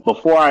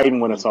 Before I even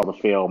went and saw the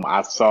film,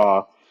 I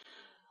saw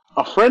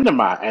a friend of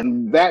mine,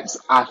 and that's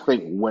I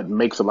think what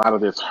makes a lot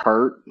of this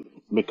hurt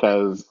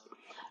because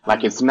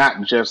like it's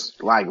not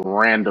just like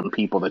random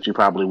people that you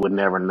probably would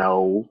never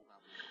know,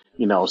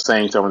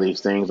 saying some of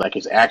these things. Like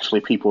it's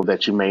actually people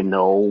that you may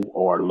know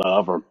or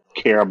love or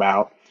care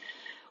about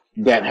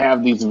that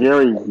have these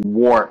very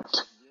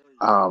warped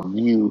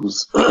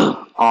views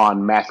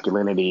on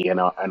masculinity and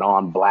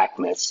on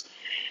blackness,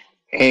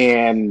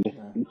 and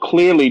Right.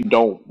 clearly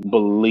don't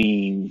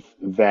believe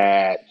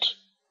that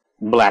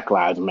Black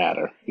Lives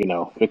Matter,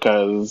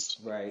 because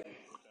Right.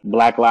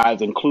 Black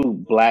lives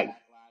include Black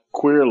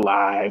queer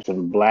lives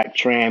and Black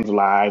trans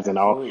lives and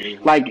all. Absolutely.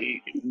 Like,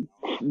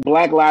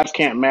 Black lives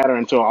can't matter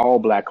until all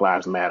Black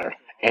lives matter.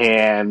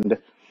 And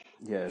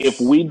if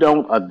Yes. we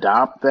don't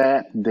adopt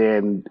that,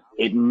 then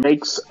it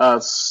makes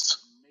us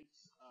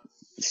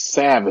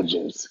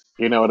savages.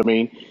 You know what I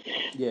mean?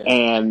 Yeah.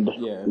 And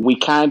Yeah. we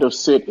kind of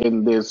sit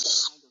in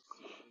this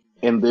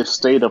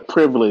state of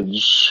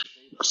privilege,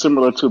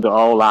 similar to the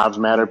All Lives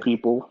Matter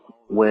people,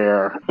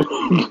 where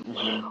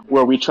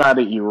where we try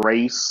to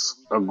erase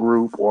a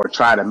group or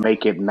try to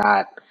make it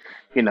not,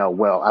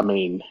 well, I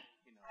mean,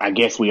 I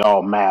guess we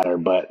all matter,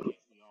 but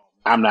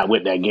I'm not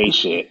with that gay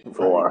shit, Right.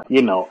 or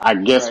I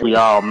guess we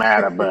Right. all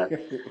matter, but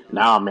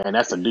nah, man,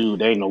 that's a dude,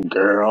 they ain't no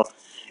girl.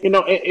 Yeah.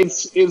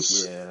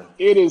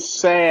 It is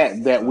sad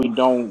It's that we tough.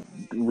 don't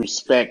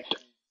respect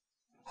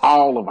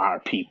all of our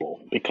people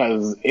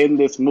because in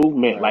this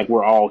movement, like Right.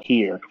 we're all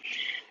here,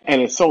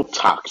 and it's so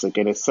toxic,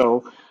 and it's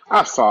so.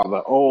 I saw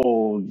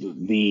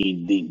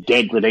the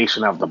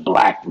degradation of the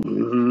black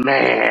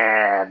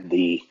man,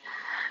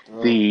 Oh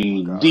my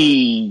the God.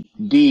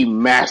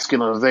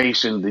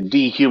 demasculinization, the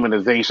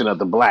dehumanization of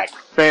the black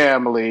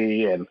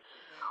family, and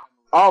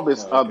all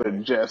this other Okay.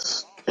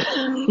 just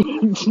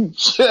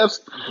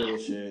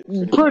Bullshit.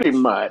 Pretty pretty much.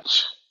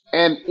 much.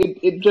 And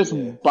it just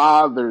Yeah.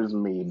 bothers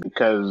me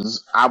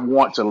because I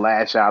want to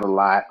lash out a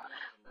lot,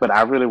 but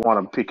I really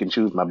want to pick and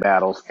choose my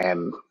battles,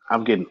 and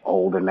I'm getting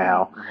older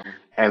now.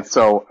 And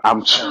so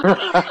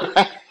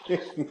Okay.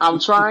 I'm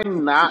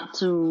trying not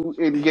to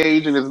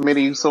engage in as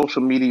many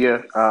social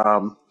media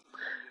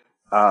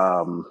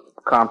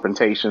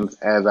confrontations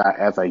as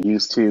I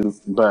used to,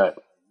 but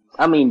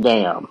I mean,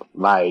 damn,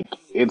 like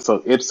it's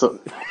a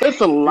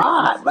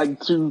lot.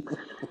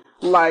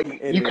 Like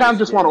It you kind of is.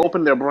 just want to Yeah.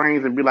 open their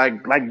brains and be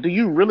like, do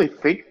you really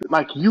think?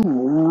 Like, you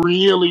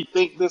really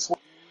think this way?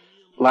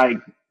 Like,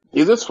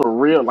 is this for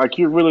real? Like,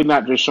 you're really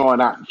not just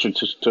showing out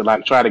to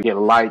like try to get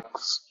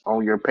likes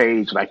on your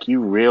page. Like,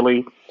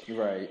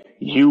 Right.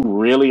 you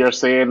really are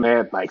saying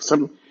that? Like,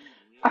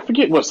 I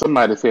forget what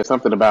somebody said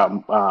something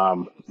about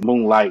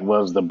Moonlight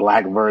was the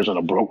black version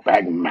of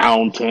Brokeback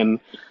Mountain.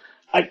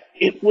 Like,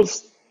 it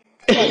was.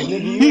 Like,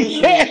 nigga, you ain't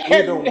seen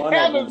either one of them.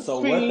 Haven't So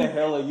what the seen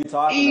hell are you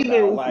talking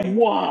either about? Like,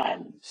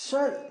 one.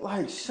 shut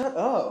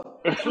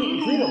up.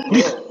 Read a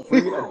book.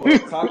 Read a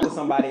book. Talk to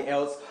somebody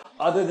else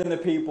other than the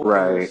people in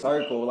your Right.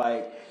 circle.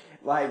 Like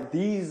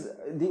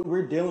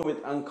we're dealing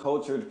with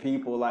uncultured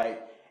people.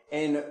 Like,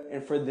 and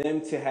for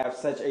them to have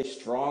such a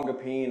strong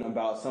opinion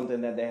about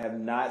something that they have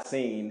not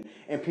seen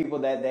and people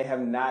that they have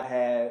not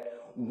had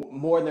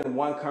more than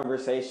one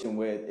conversation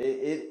with,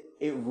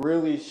 it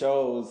really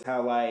shows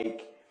how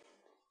like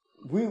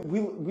we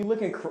really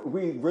look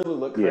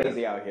Yeah.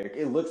 crazy out here.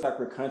 It looks like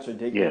we're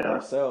contradicting Yeah.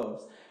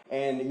 ourselves.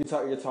 And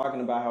you're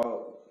talking about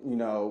how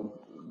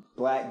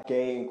black,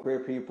 gay, and queer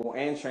people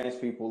and trans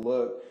people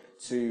look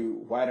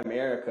to white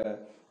America.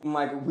 I'm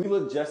like, we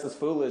look just as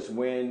foolish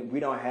when we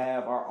don't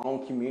have our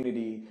own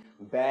community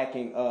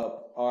backing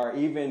up, or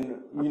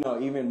even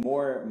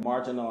more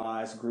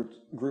marginalized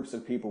groups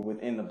of people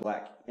within the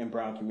black and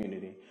brown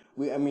community.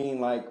 I mean,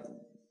 like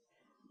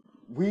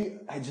we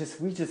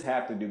just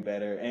have to do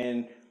better.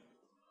 And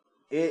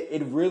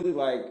it really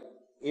like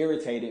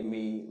irritated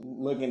me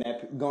looking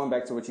at going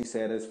back to what you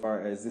said as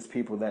far as this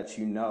people that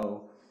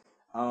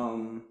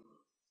um,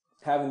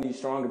 having these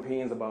strong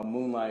opinions about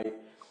Moonlight,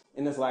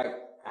 and it's like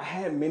I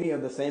had many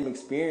of the same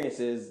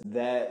experiences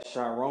that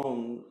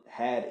Sharon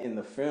had in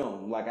the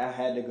film. Like I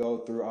had to go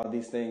through all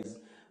these things,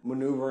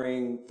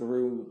 maneuvering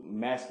through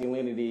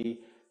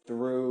masculinity,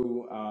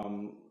 through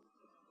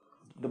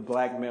the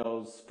black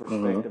male's Hmm.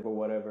 perspective or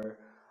whatever.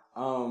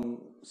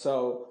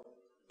 So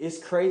it's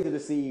crazy to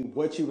see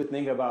what you would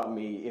think about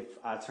me if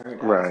I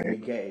turned out to be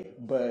Right. gay.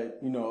 But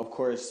of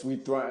course, we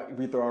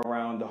throw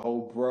around the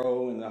whole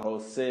bro and the whole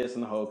sis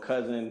and the whole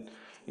cousin,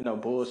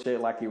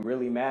 bullshit like it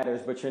really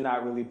matters. But you're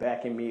not really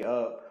backing me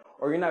up,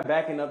 or you're not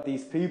backing up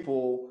these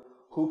people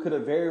who could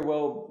have very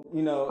well, I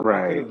could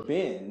Right. have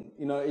been.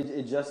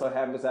 It just so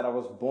happens that I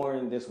was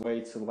born this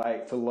way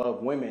to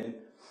love women,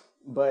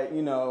 but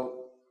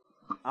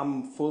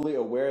I'm fully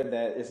aware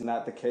that it's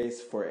not the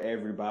case for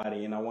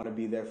everybody, and I want to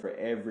be there for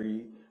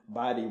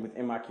everybody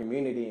within my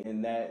community.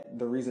 And that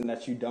the reason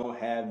that you don't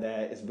have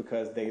that is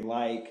because they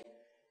like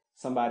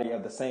somebody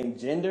of the same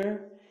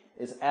gender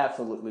is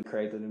absolutely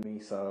crazy to me.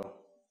 So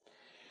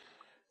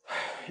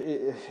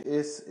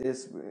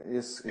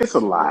It's a yeah,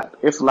 lot.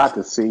 It's a lot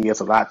to see. It's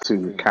a lot to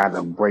pretty kind much.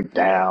 of break Yeah,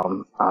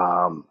 down. yeah,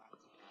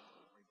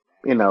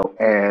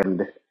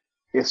 And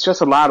it's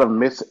just a lot of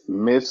miss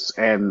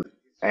and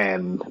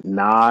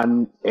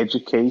non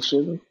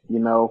education,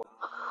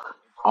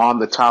 on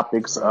the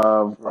topics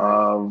right, right,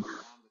 of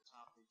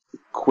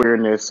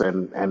queerness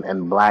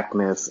and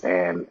blackness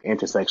and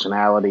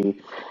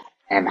intersectionality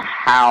and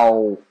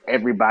how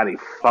everybody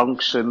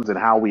functions and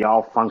how we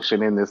all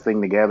function in this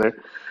thing together.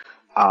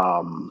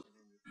 Um,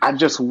 I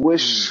just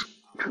wish mm,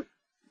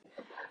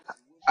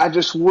 I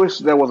just wish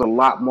there was a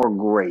lot more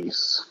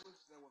grace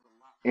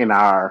in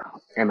our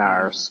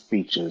mm,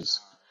 speeches.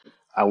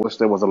 I wish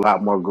there was a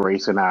lot more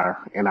grace in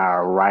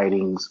our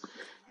writings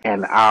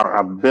and our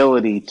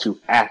ability to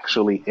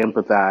actually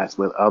empathize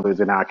with others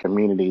in our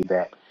community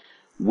that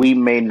we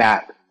may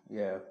not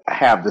yeah,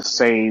 have the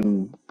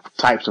same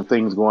types of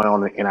things going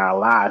on in our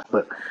lives,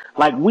 but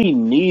like we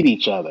need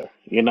each other,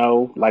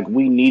 like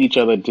we need each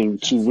other to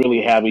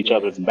really absolutely, have each yeah,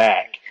 other's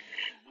back.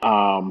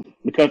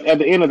 Because at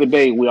the end of the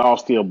day, we all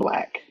still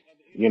black,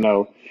 you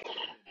know,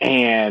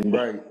 and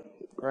right,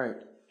 right,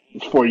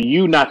 for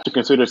you not to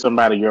consider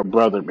somebody your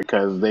brother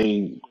because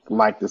they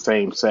like the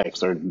same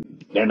sex, or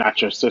they're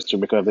not your sister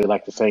because they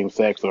like the same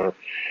sex, or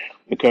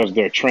because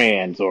they're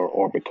trans,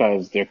 or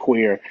because they're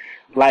queer,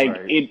 like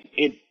right,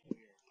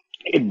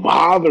 it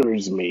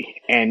bothers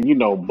me. And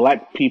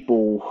black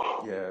people,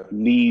 yeah,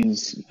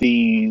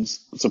 these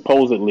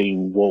supposedly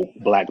woke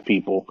black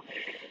people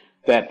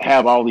that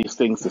have all these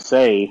things to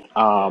say,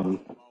 yeah,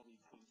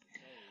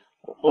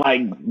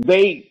 like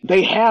they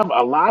have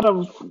a lot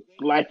of,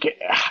 like,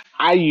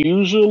 I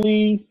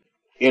usually,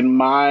 in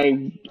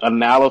my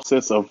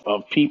analysis of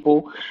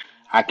people,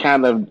 I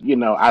kind of,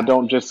 I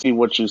don't just see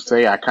what you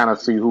say, I kind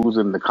of see who's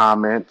in the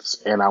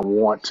comments, and I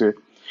want to,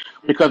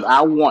 because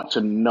I want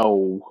to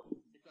know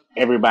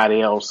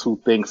everybody else who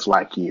thinks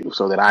like you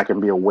so that I can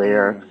be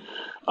aware mm,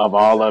 of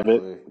all of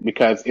it, exactly,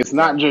 because it's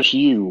not exactly, just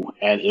you.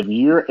 And if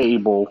you're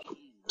able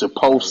to right,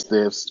 post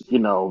this,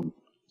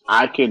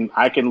 I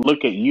can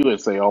look at you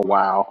and say, "Oh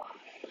wow."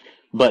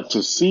 But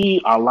to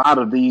see a lot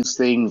of these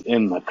things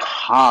in the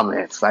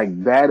comments, like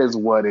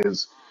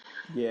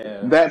yeah,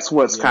 that's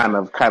what's kind yeah,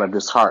 of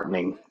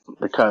disheartening,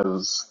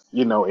 because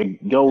it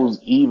yeah, goes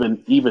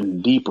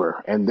even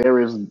deeper, and there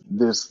is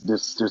this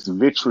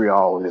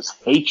vitriol, this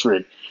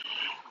hatred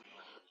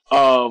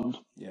of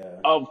yeah,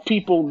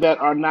 people that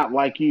are not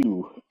like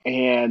you,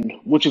 and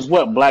which is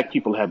what black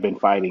people have been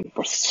fighting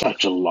for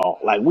such a long,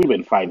 like we've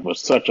been fighting for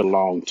such a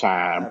long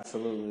time,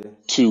 absolutely,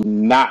 to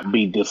not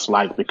be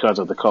disliked yeah, because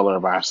of the color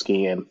of our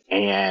skin.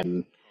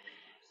 And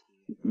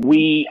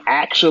we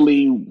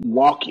actually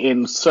walk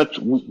in such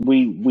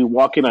we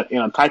walk in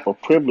a type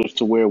of privilege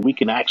to where we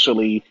can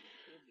actually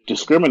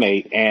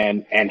discriminate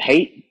and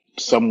hate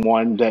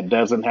someone that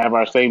doesn't have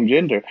our same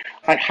gender.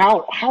 Like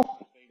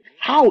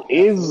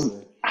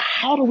absolutely,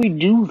 how do we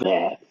do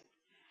that?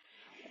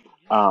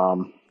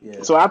 Um,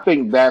 yeah. so I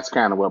think that's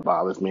kind of what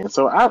bothers me. And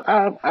so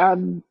I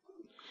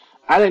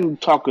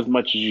didn't talk as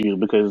much as you,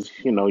 because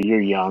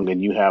you're young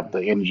and you have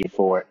the energy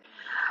for it.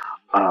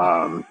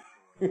 Um,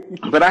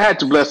 but I had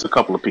to bless a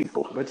couple of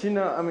people. But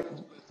I mean,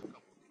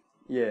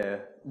 yeah,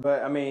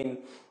 but I mean,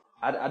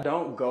 I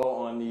don't go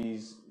on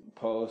these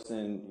posts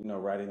and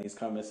writing these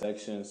comment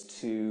sections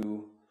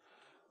to.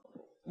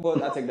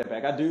 Well, I take that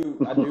back. I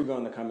do go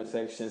in the comment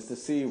sections to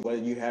see what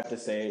you have to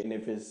say, and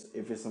if it's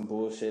some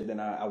bullshit, then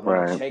I want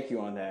to Right. check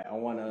you on that.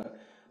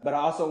 But I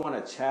also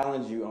want to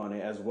challenge you on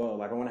it as well.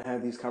 Like I want to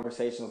have these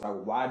conversations.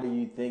 Like why do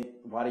you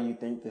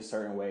think this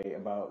certain way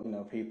about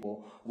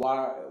people?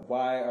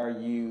 Why are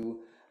you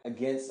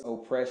against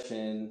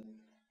oppression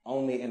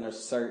only in a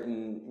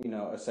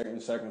certain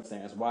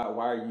circumstance?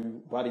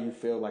 Why do you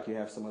feel like you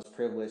have so much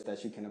privilege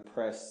that you can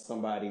oppress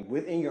somebody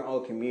within your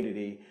own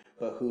community,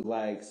 but who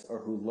likes or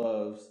who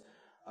loves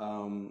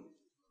um,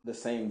 the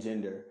same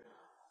gender?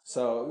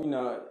 So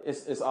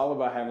it's all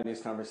about having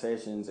these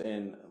conversations,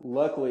 and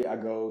luckily I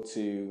go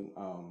to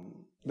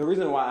the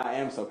reason why I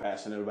am so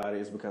passionate about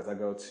it is because I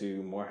go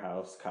to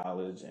Morehouse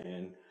College,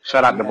 and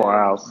Shout out we to have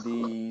Morehouse.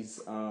 these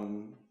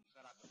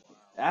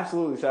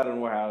absolutely shout out to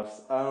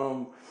Morehouse.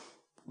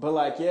 But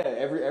like, yeah,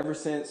 ever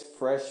since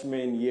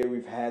freshman year,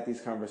 we've had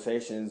these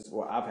conversations.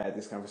 Well, I've had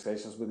these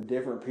conversations with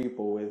different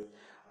people, with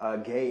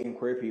gay and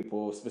queer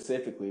people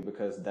specifically,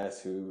 because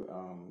that's who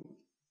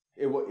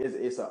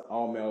it's an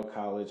all male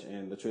college,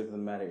 and the truth of the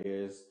matter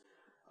is,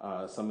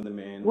 some of the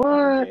men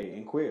are What? gay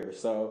and queer.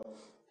 So,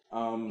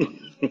 um,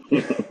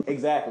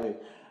 exactly.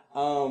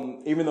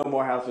 Even though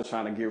Morehouse was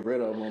trying to get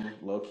rid of them,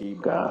 low key,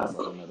 but that's God. a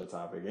whole nother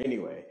topic.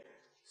 Anyway,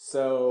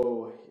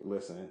 so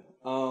listen.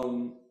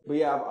 But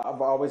yeah,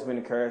 I've always been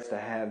encouraged to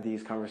have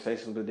these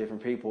conversations with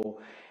different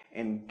people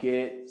and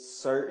get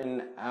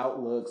certain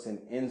outlooks and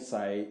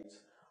insights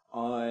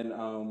on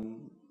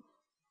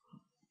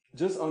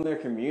just on their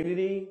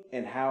community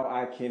and how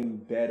I can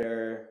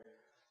better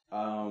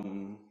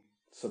um,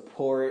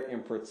 support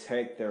and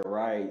protect their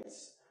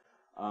rights.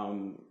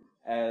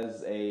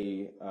 As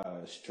a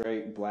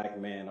straight black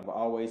man, I've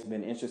always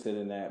been interested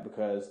in that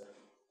because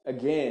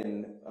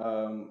again,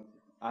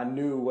 I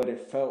knew what it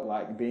felt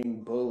like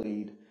being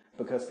bullied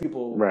because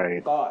people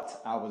Right.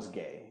 thought I was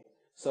gay.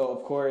 So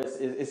of course,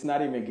 it's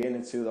not even getting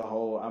into the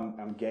whole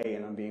I'm gay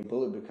and I'm being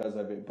bullied because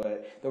of it.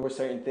 But there were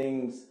certain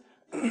things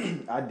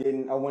I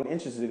wasn't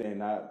interested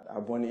in. I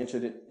wasn't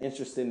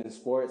interested in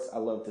sports. I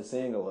love to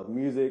sing. I love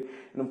music,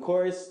 and of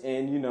course,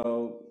 and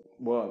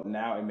well,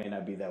 now it may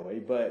not be that way,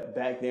 but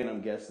back then,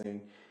 I'm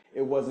guessing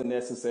it wasn't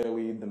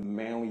necessarily the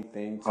manly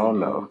thing to Oh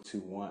no. do to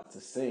want to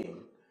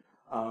sing.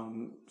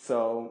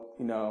 So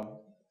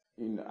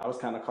I was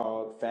kind of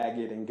called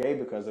faggot and gay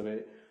because of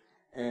it,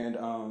 and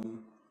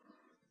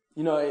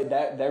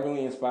that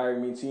really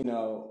inspired me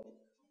to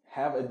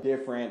have a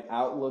different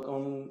outlook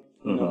on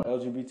Hmm.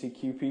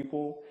 LGBTQ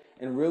people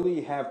and really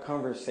have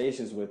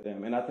conversations with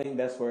them. And I think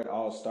that's where it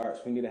all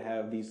starts. We need to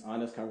have these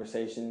honest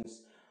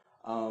conversations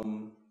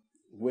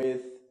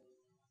with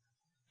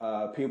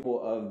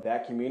people of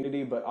that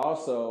community, but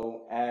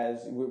also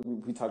as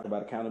we talked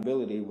about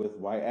accountability with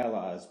white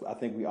allies. I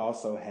think we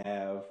also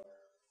have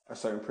a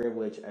certain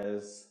privilege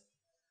as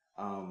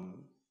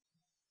um,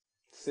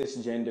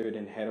 cisgendered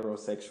and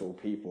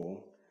heterosexual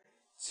people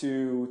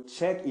to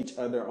check each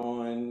other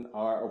on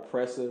our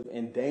oppressive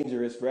and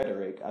dangerous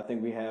rhetoric. I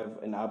think we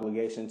have an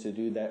obligation to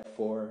do that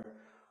for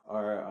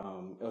our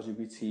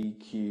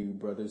LGBTQ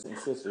brothers and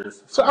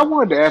sisters. So I So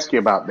wanted to ask you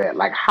about that.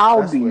 Like,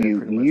 how do that's where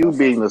pretty much you all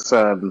being starts the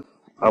with. son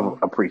of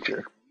Mhm. a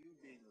preacher,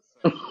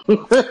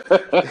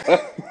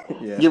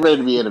 Yeah. get ready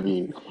to be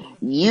interviewed.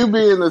 You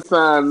being the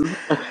son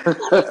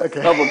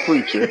of a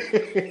preacher,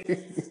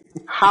 Okay.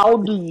 how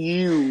do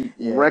you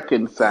Yeah.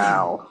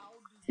 reconcile,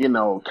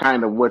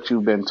 kind of what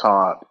you've been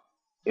taught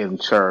in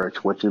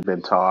church, what you've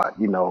been taught,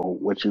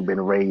 what you've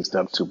been raised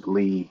up to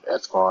believe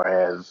as far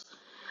as,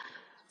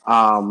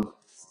 um,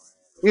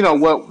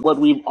 what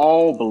we've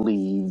all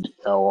believed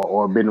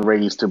or been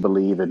raised to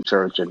believe in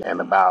church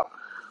and about,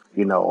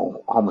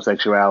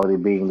 homosexuality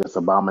being this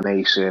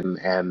abomination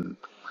and,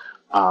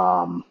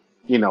 um,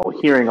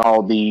 hearing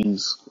all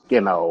these,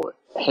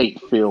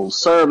 hate-filled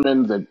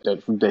sermons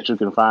that you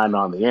can find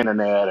on the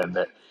internet and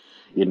that,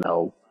 you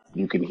know,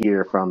 you can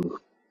hear from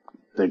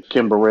the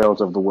Kimberells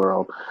of the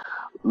world.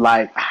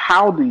 Like,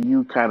 how do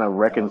you kind of Oh God.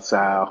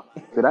 reconcile?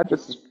 Did I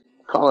just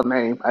call a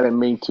name? I didn't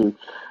mean to.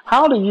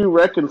 How do you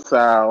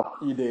reconcile?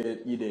 You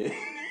did. You did.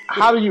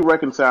 How do you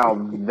reconcile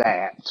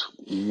that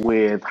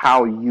with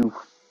how you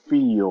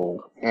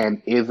feel?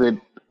 And is it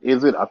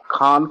a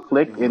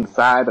conflict Mhm.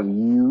 inside of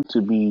you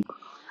to be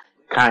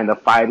kind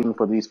of fighting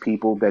for these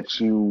people that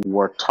you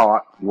were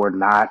taught were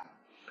not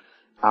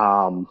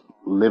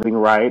living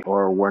right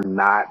or were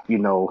not,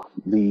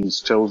 these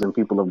chosen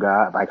people of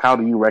God? Like, how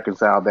do you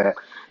reconcile that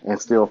and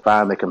still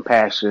find the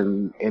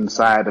compassion Right.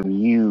 inside of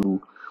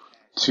you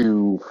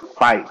to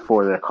fight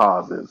for their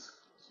causes?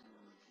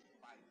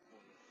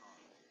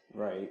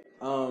 Right.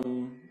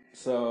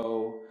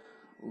 So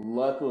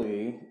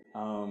luckily,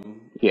 my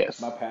Yes.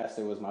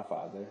 pastor was my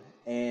father,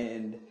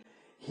 and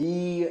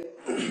he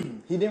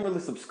he didn't really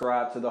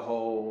subscribe to the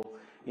whole,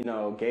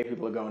 gay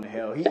people are going to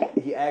hell.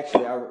 He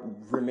actually, I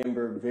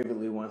remember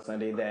vividly one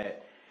Sunday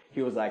that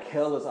he was like,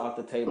 hell is off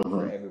the table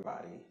for Hmm.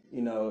 everybody,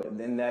 and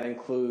then that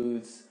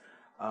includes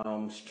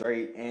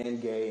straight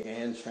and gay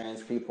and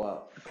trans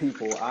people.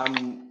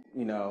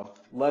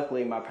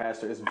 Luckily my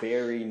pastor is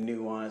very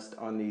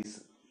nuanced on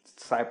these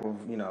type of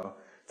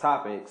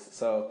topics.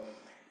 So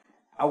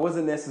I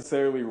wasn't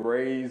necessarily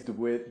raised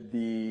with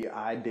the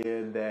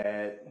idea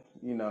that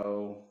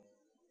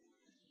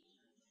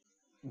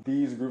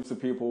these groups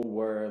of people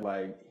were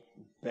like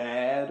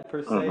bad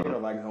per se Hmm. or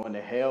like going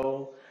to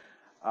hell.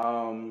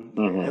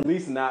 Hmm. At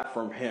least not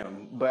from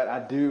him. But I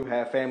do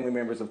have family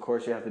members. Of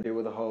course, you have to deal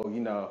with the whole,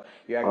 you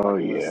acting Oh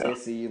like a little yeah.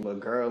 sissy, little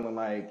girl, and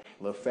like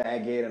little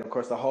faggot, and of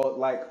course the whole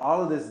like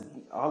all of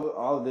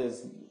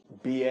this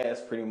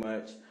BS pretty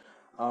much.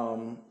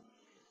 Um,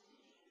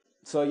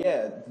 so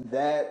yeah,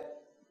 that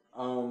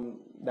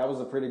was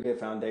a pretty good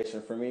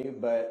foundation for me.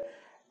 But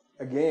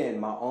again,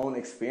 my own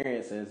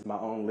experiences, my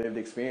own lived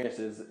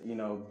experiences,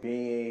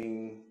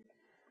 being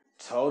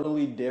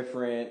totally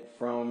different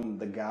from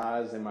the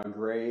guys in my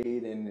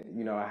grade, and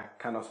I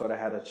kind of sort of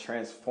had to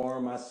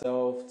transform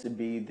myself to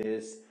be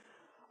this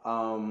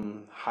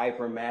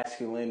hyper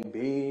masculine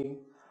being.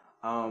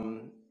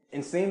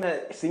 And seeing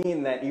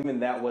that even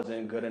that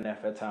wasn't good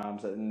enough at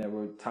times, and there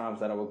were times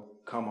that I would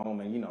come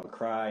home and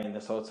cry in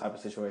this whole type of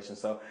situation.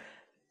 So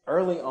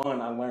early on,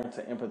 I learned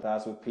to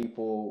empathize with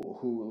people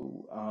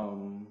who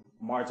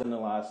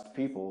marginalized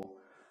people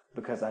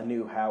because I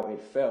knew how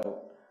it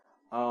felt.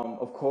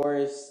 Of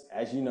course,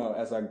 as you know,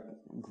 as I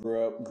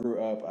grew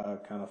up, I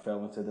kind of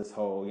fell into this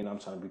whole, I'm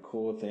trying to be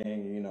cool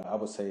thing. I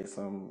would say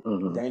some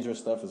Hmm. dangerous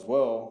stuff as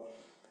well.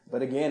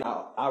 But again,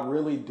 I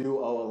really do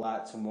owe a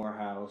lot to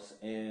Morehouse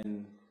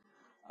and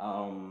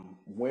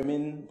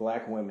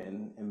black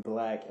women, and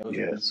black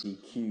Yes.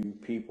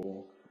 LGBTQ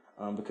people,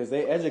 because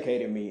they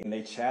educated me and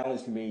they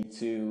challenged me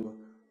to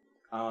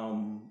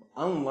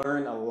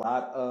unlearn a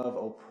lot of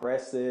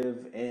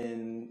oppressive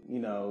and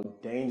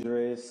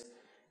dangerous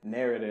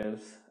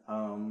narratives,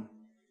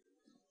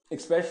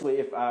 especially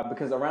if I,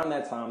 because around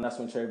that time, that's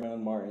when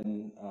Trayvon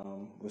Martin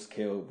was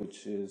killed,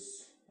 which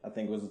is, I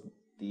think it was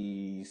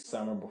the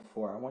summer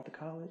before I went to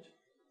college.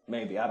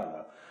 Maybe, I don't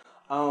know.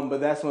 But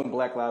that's when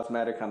Black Lives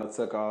Matter kind of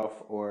took off,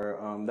 or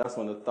that's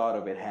when the thought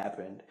of it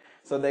happened.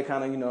 So they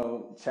kind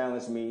of,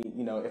 challenged me,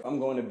 if I'm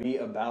going to be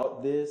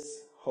about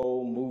this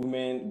whole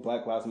movement,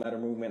 Black Lives Matter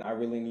movement, I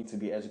really need to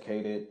be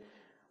educated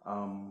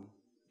on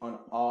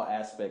all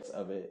aspects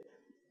of it.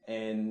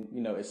 And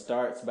it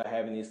starts by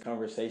having these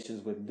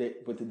conversations with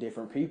the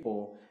different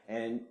people.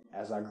 And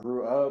as I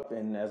grew up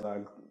and as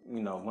I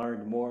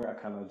learned more, I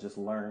kind of just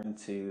learned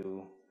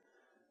to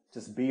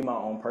just be my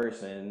own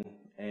person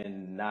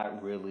and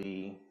not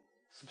really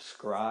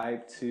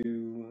subscribe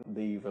to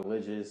the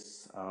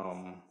religious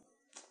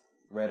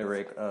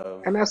rhetoric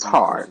of And that's these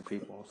hard. groups of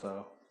people.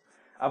 So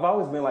I've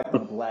always been like the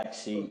black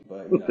sheep,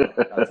 but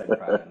I take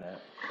pride in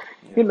that.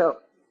 You Yeah, know,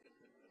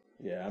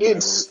 yeah, I'm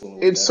not really it's fooling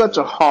with it's that such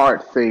a boy.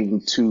 hard thing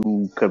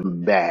to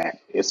combat,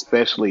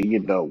 especially,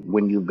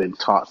 when you've been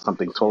taught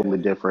something Yeah, totally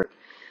different.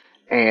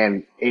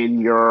 And in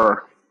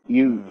your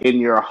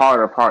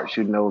heart of hearts,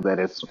 you know that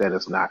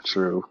it's not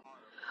true.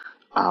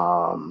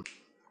 Um,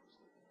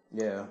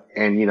 yeah,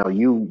 and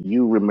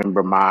you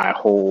remember my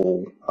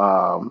whole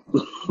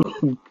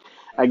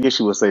I guess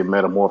you would say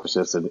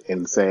metamorphosis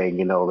in saying,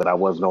 that I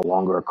was no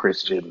longer a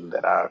Christian,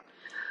 that I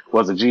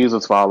was a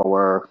Jesus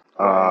follower,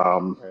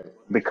 right, right.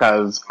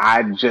 because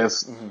I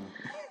just,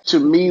 to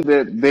me,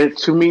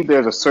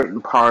 there's a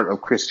certain part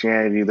of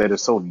Christianity that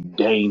is so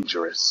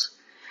dangerous,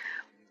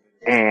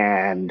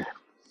 and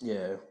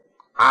Yeah,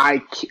 I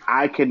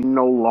can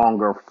no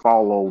longer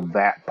follow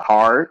that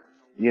part,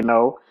 you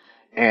know,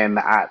 and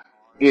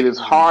it is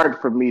hard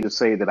for me to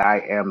say that I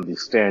am the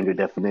standard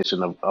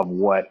definition of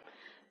what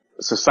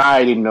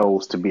society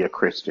knows to be a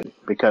Christian,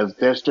 because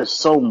there's just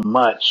so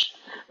much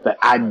that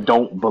I right.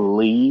 don't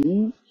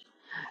believe.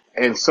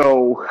 And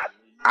so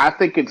I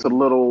think it's a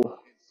little,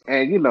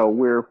 and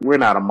we're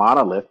not a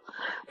monolith,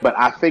 but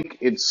I think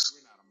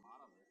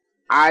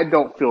I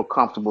don't feel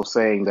comfortable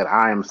saying that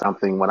I am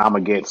something when I'm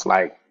against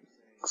like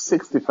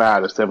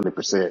 65 to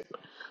 70%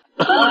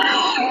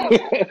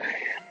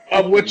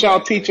 of what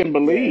y'all teach Exactly. and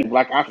Yeah, believe.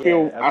 Like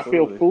yeah, I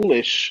feel absolutely.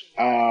 foolish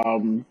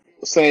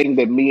saying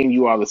that me and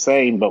you are the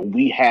same, but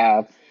we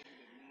have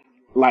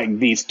like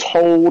these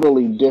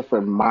totally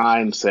different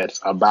mindsets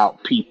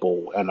about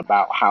people and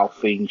about how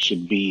things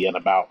should be and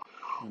about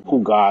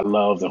who God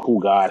loves and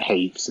who God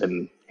hates,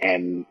 and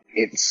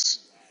it's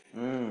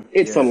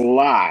a Yeah,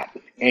 lot.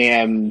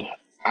 And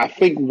I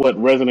think what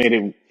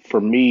resonated for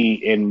me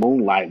in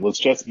Moonlight was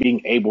just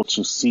being able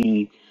to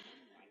see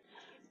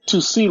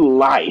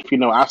life.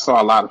 I saw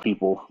a lot of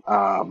people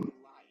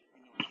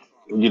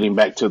getting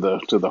back to the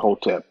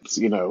hoteps,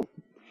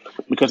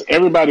 because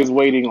everybody's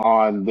waiting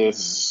on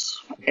this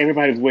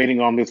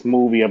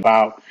movie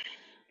about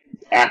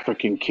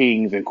African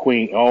kings and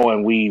queens. Oh,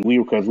 and we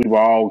because we were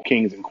all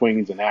kings and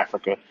queens in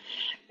Africa,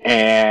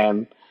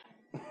 and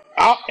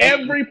all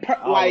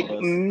of like us,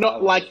 no, all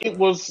of like us, it bro.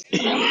 was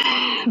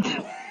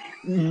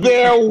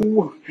there.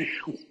 We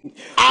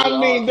I were all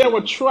mean, there were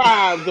kings.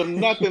 tribes of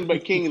nothing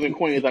but kings and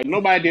queens. Like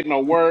nobody did no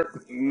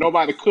work,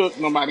 nobody cooked,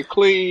 nobody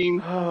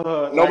cleaned,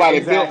 Like nobody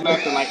built exactly.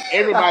 nothing. Like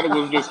everybody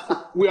was just.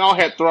 We all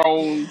had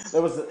thrones.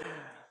 There was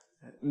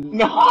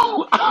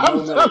No, I'm no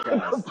middle talking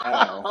class at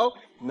all. about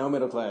No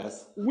middle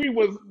class. we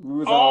was We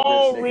was all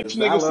rich all rich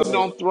niggas. I niggas love sitting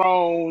on it.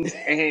 thrones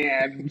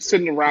and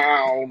sitting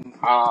around,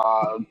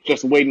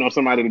 just waiting on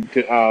somebody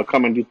to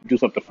come and do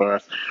something for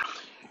us.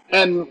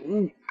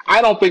 And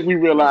I don't think we Yeah,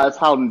 realize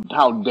how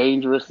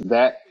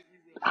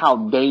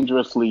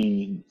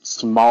dangerously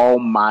small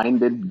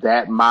minded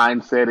that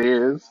mindset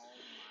is,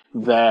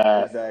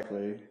 that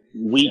exactly.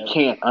 we Yep.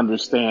 can't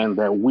understand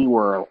that we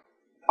were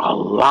a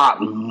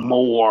lot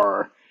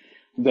more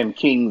than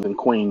kings and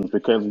queens,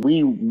 because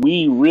we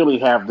really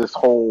have this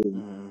whole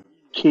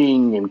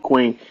king and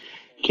queen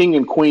king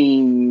and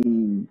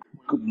queen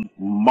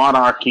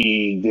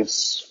monarchy,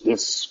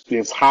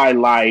 this high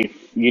life,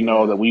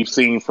 Yeah. that we've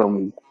seen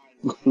from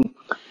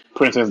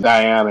Princess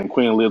Diana and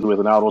Queen Elizabeth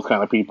and all those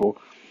kind of people.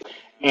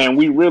 And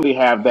we really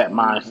have that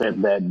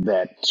mindset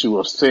that to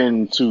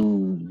ascend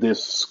to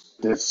this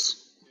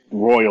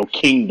royal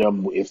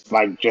kingdom is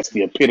like just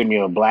the epitome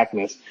of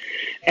blackness.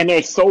 And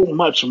there's so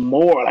much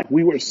more. Like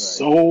we were Right.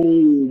 so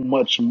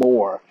much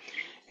more.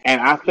 And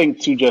I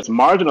think to just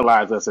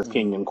marginalize us as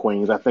king and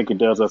queens, I think it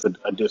does us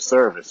a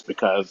disservice,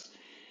 because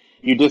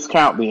you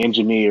discount the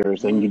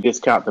engineers and you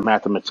discount the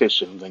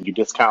mathematicians and you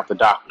discount the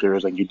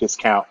doctors and you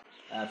discount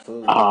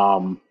Absolutely.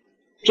 um,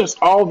 just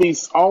all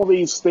these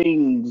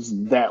things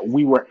that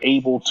we were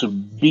able to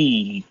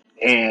be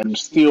and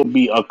still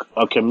be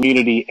a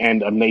community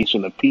and a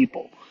nation of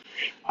people.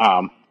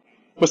 Um,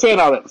 but saying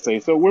all that to say,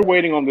 so we're Right.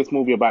 waiting on this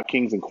movie about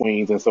kings and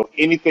queens, and so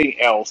anything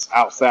else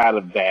outside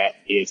of that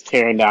is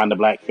tearing down the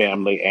black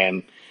family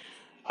and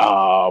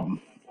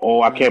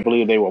oh, I can't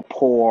believe they were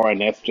poor,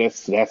 and that's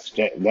just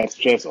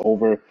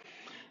over.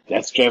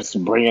 That's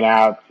just bringing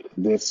out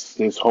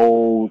this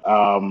whole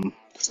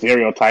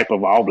stereotype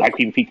of all black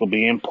people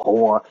being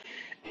poor,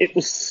 it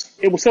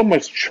was so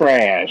much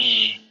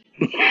trash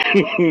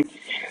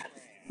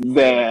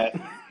that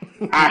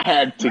I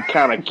had to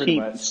kind of Pretty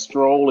keep much.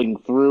 strolling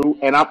through,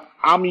 and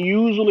I'm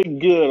usually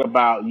good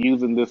about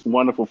using this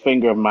wonderful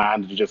finger of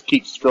mine to just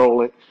keep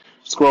scrolling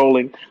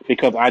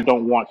because I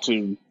don't want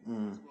to,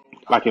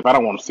 like, if I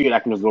don't want to see it, I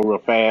can just go real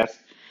fast.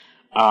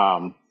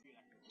 Um,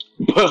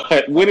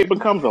 but when it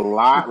becomes a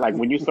lot, like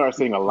when you start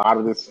seeing a lot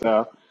of this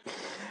stuff,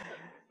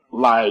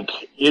 like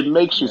it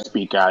makes you Yeah.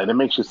 speak out and it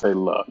makes you say,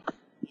 look,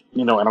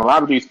 and a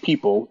lot of these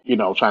people,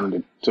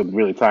 trying to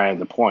really tie in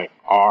the point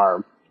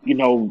are,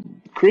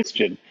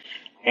 Christian.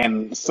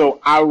 And so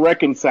I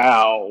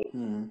reconcile,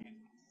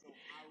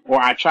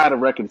 or I try to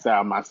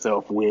reconcile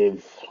myself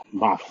with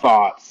my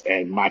thoughts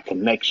and my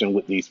connection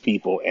with these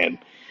people,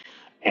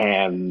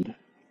 and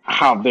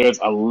how there's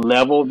a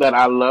level that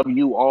I love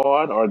you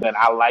on or that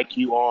I like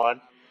you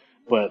on,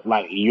 but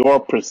like your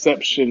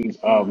perceptions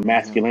of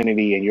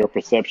masculinity and your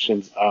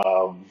perceptions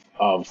of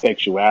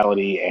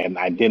sexuality and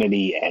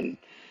identity and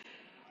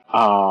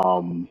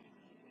um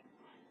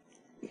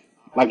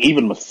like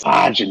even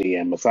misogyny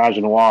and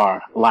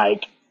misogynoir,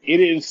 like it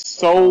is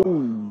so Oh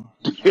my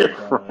God.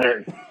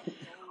 different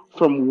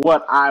from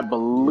what I Yeah.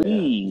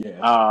 believe.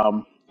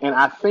 Yeah. And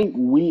I think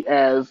we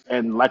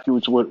and like you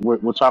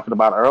were talking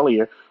about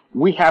earlier,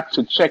 we have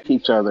to check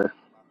each other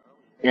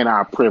in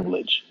our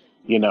privilege,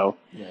 you know.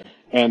 Yeah.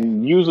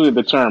 And usually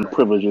the term Right.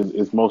 privilege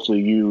is mostly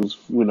used,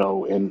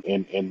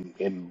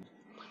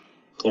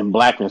 in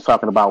blackness,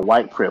 talking about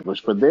white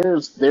privilege. But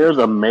there's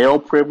a male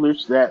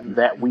privilege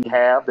that we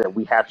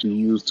have to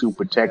use to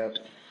protect,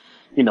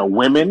 Yep.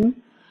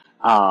 women.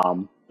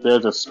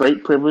 There's a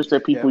straight privilege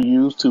that people Yep.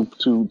 use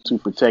to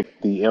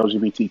protect the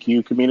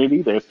LGBTQ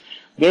community.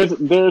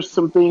 There's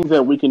some things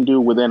that we can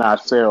do within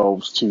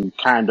ourselves to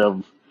kind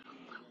of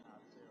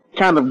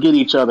get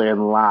each other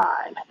in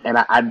line. And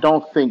I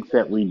don't think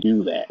that we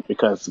do that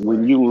because when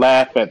Right. you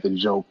laugh at the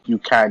joke, you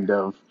kind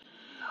of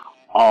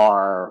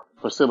are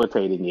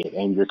facilitating it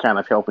and you're kind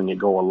of helping it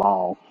go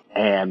along.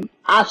 And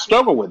I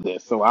struggle with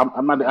this, so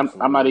I'm not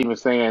Absolutely. even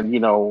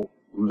saying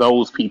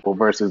those people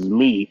versus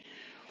me.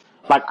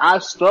 Like I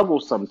struggle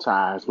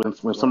sometimes when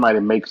Right. somebody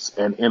makes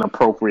an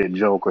inappropriate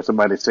joke or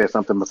somebody says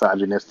something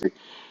misogynistic,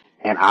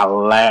 and I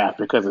laugh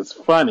because it's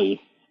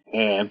funny,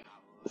 and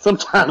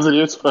sometimes it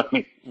is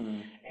funny,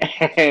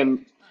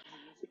 and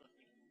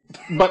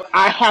but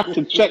I have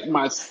to check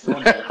myself.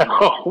 One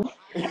definitely.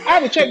 I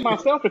have to check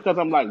myself because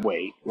I'm like,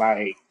 wait,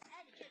 like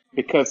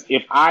because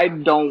if I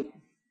don't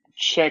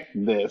check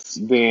this,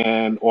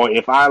 then or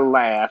if I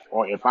laugh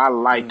or if I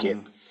like it,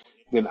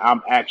 then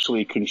I'm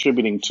actually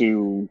contributing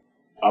to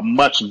a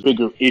much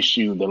bigger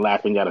issue than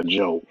laughing at a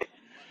joke.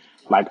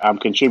 Like I'm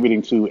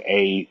contributing to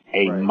a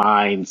Right.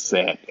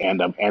 mindset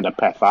and a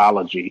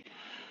pathology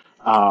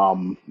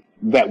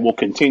that will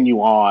continue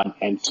on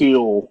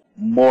until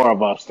more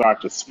of us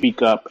start to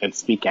speak up and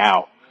speak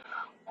out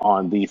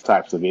on these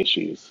types of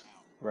issues.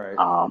 Right.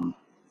 Um,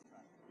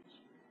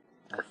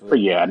 but Absolutely.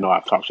 yeah, I know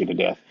I've talked you to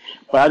death,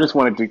 but I just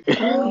wanted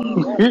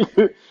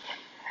to,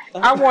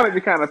 I wanted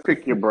to kind of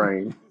pick your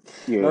brain.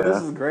 No, this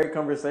Yeah, is a great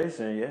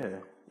conversation. Yeah.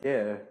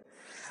 Yeah.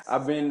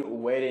 I've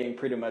been waiting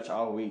pretty much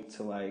all week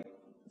to like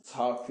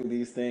talk through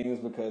these things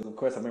because, of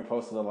course, I've been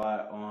posting a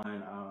lot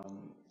on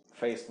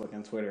Facebook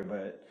and Twitter.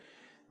 But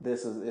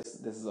this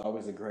is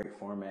always a great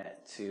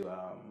format to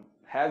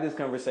have these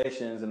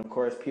conversations, and of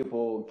course,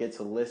 people get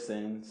to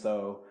listen.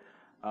 So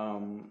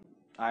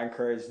I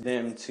encourage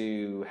them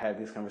to have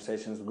these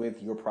conversations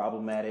with your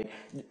problematic,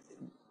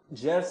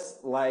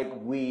 just like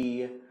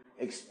we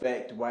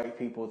expect white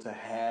people to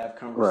have right.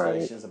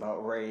 conversations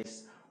about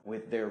race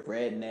with their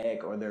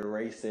redneck or their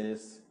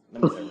racist,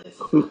 let me say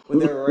racist, with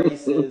their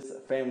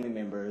racist family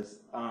members.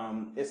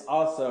 It's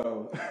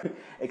also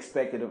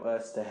expected of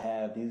us to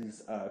have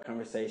these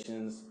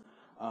conversations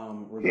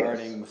Yes,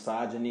 regarding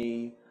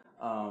misogyny,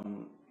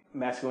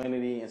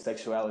 masculinity, and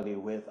sexuality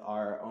with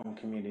our own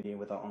community and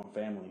with our own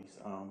families.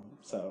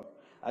 So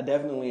I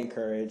definitely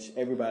encourage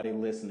everybody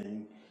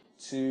listening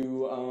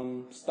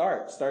to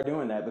start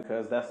doing that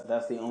because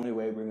that's the only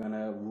way we're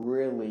gonna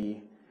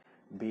really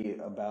be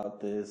about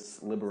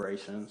this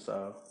liberation.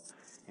 So,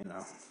 you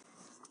know,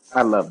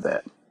 I love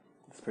that.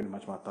 that's pretty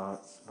much my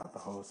thoughts about the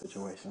whole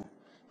situation.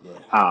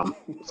 Yeah.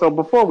 So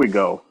before we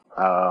go,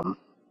 I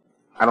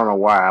don't know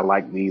why I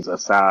like these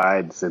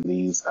asides and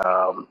these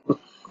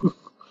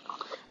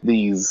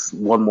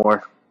one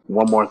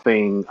more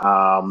thing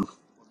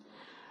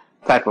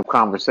type of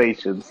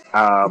conversations.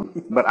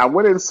 But I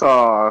went and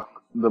saw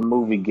the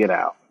movie Get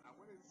Out,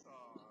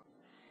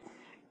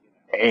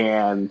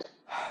 and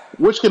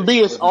which can be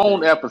its What'd you own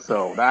think?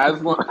 episode. I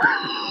just want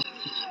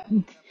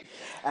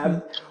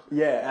Ab-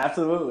 yeah,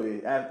 absolutely.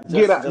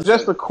 Get Just Out, just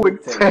just a a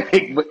quick quick take.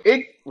 take, but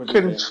it What'd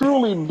you can think?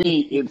 truly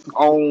be its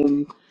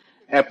own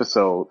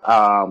episode.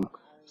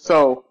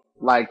 So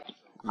like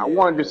I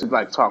wanted just to Yeah,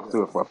 like it talk is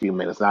through it for a awesome. few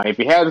minutes. Now, if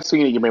you haven't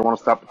seen it, you may want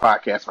to stop the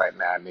podcast right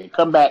now and then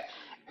come back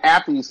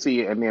after you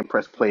see it and then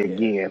press play Yeah,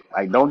 again.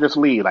 Like, don't just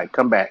leave. Like,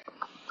 come back.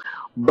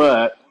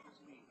 But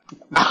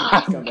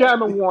I come back.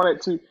 kind of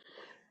wanted to.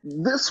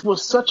 This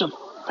was such a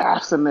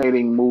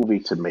fascinating movie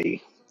to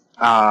me.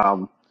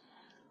 Um,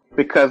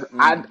 because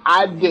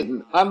I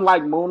didn't,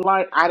 unlike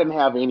Moonlight, I didn't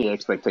have any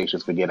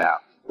expectations for Get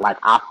Out. Like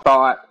I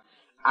thought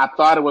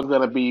it was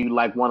gonna be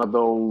like one of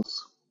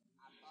those.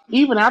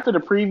 Even after the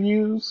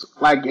previews,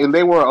 like, and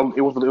they were,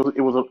 it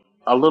was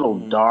a little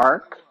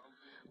dark.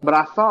 But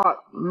I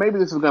thought maybe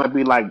this is gonna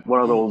be like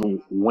one of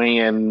those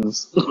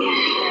wins,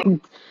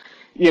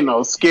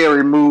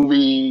 scary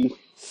movie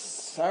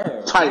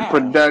Sir, type wow.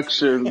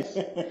 productions.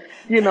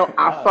 Wow, okay.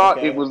 I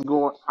thought it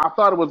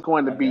was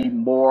going to be Okay.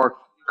 more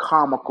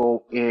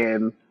comical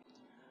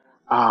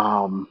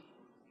um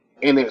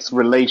in its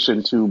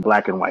relation to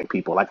black and white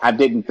people. Like I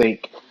didn't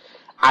think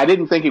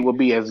it would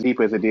be as deep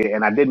as it did,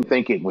 and I didn't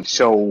think it would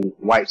show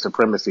white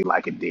supremacy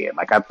like it did.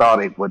 Like I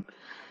thought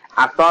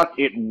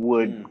it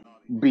would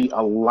be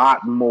a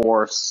lot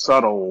more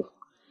subtle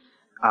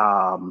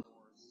um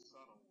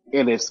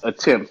in its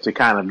attempts to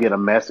kind of get a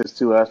message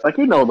to us. Like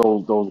those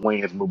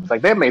Wayans movies.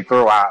 Like they may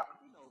throw out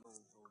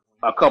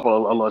a couple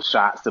of little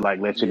shots to like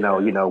let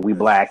Yeah. we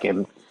black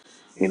and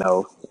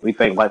we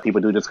think white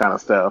people do this kind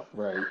of stuff.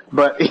 Right.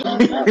 But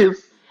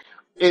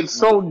it's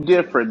so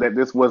different that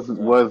this Right.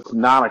 was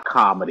not a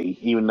comedy,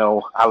 even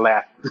though I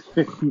laughed,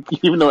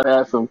 even though it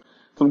had some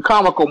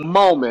comical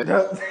moments.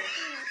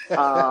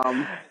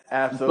 Um,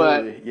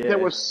 but Absolutely. there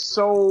Yeah. were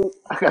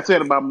like I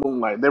said about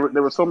Moonlight, there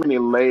were so many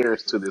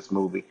layers to this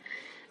movie,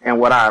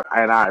 and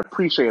I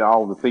appreciate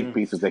all the think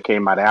pieces that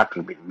came out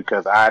after me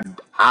because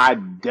I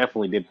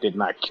definitely did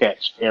not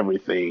catch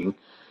everything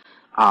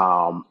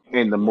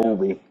in the Yep.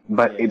 movie,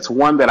 but Yeah. it's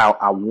one that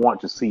I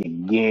want to see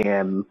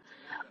again.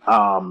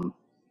 Um,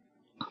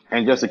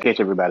 and just to Yeah. catch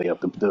everybody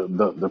up,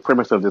 the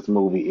premise of this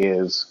movie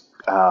is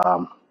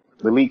the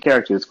lead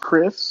character is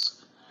Chris,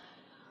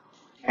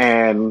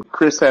 and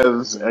Chris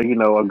has a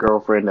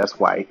girlfriend that's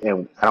white,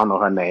 and I don't know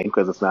her name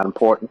because it's not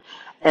important.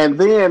 And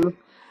then she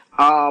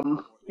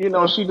Oh.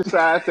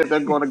 decides that they're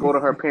going to go to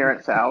her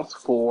parents' house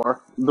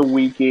for the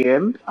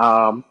weekend.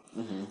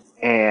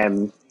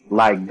 And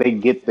like they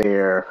get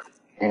there,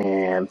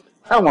 and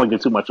I don't want to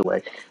give too much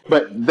away,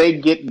 but they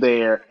get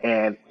there,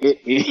 and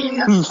it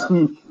is,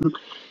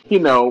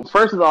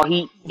 first of all,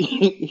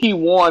 he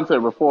warns her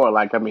before,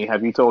 like, I mean,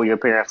 have you told your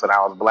parents that I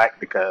was black?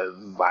 Because,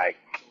 like,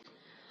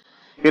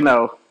 you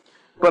know,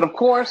 but of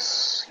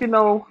course,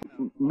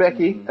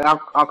 Becky,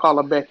 I'll call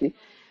her Becky.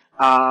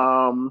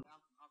 Um,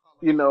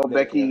 Becky.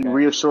 Becky Okay.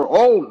 reassured,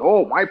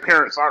 oh, my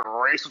parents aren't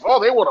racist. Oh,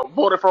 they would have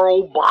voted for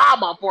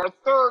Obama for a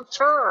third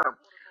term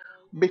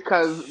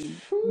because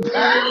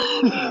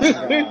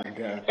My God.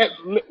 God.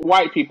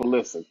 white people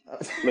listen.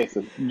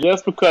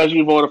 Just because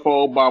you voted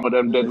for Obama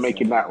doesn't make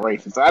you Listen. not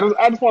racist.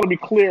 I just want to be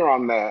clear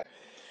on that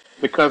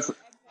because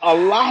a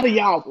lot of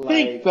y'all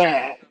think Like.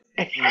 that.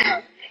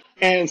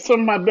 And some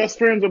of my best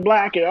friends are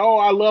black, and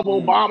I love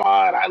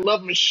Obama, and I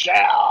love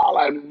Michelle,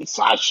 and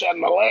Sasha,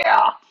 and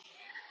Malaya,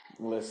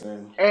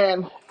 Listen.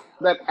 and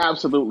that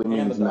absolutely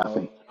And the means dog.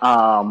 nothing.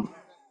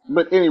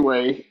 But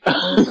anyway,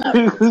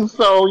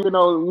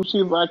 so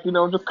she's like,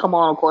 just come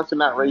on. Of course, you're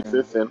not Yeah.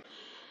 racist, and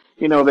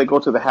they go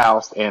to the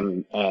house,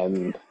 and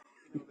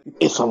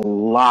it's a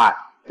lot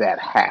that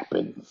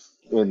happens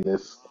in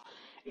this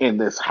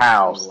A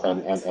house,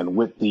 lot. and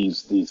with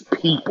these A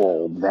lot.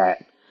 people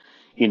that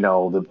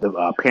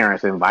the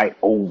parents invite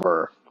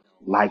over,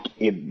 like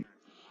it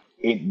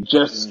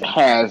just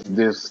has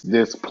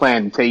this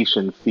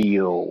plantation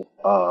feel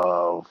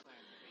of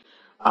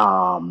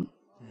um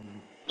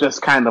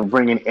just kind of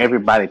bringing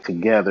everybody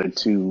together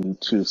to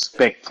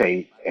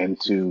spectate and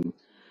to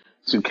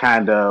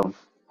kind of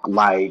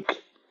like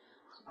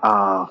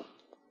uh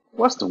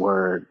what's the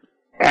word,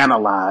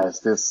 analyze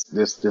this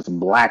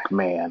black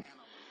man.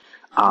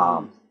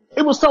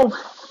 It was so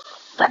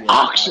Yeah.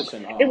 auction.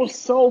 Auction It was off.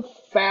 so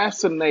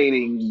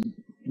fascinating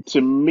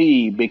to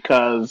me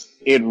because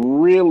it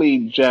really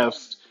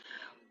just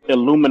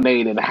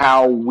illuminated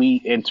how we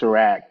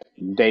interact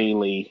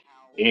daily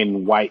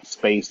in white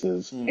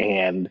spaces.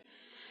 And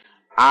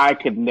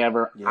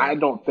Yeah. I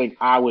don't think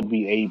I would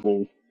be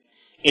able,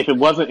 if it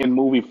wasn't in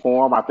movie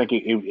form, I think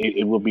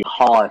it would be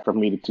hard for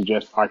me to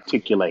just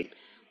articulate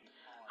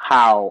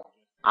how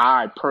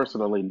I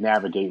personally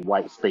navigate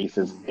white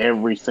spaces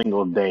every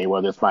single day,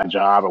 whether it's my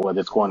job or whether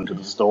it's going to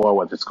the store,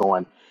 whether it's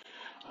going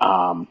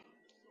um,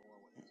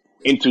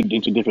 into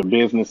different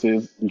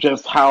businesses.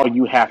 Just how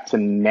you have to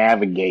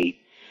navigate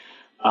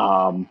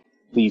um,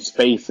 these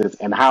spaces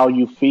and how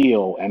you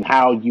feel and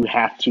how you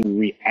have to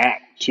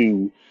react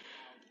to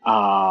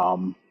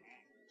um,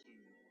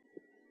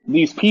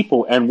 these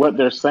people and what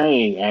they're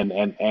saying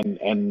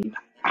and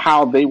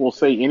how they will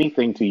say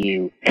anything to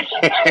you.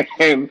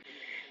 And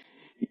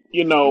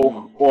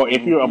or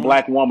if you're a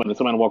black woman and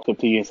someone walks up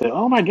to you and says,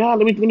 "Oh my God,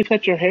 let me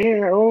cut your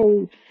hair,"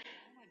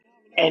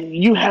 and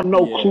you have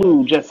no Yeah.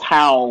 clue just You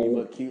how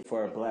look cute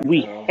for a black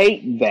we girl.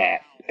 hate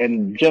that,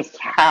 and just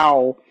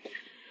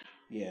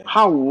Yeah.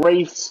 how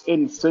race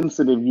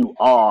insensitive you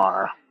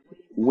are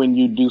when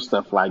you do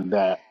stuff like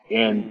that,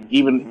 and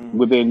even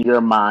within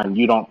your mind,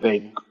 you don't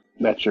think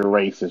that you're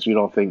racist. You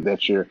don't think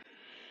that you're,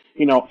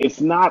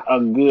 it's not a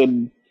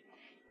good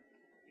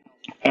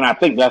And I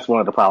think that's one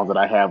of the problems that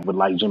I have with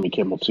like Jimmy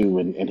Kimmel too,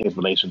 and his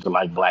relation to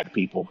like black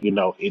people.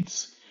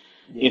 It's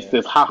Yeah.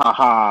 this ha ha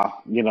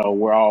ha.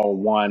 We're all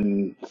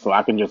one, so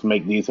I can just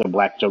make these here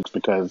black jokes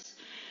because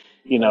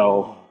you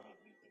know.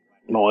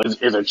 Oh, Is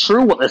it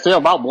true what they say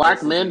about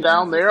black racism men runs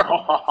down the there? Ha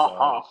town. ha ha So,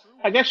 ha.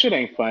 Like that shit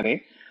ain't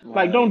funny.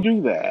 Like, don't like,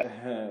 do that.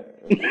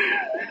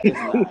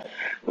 it's not.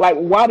 Like,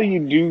 why do you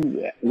do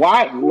that?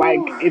 Why? Like,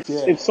 Whew, it's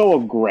yeah. it's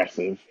so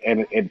aggressive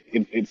and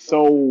it's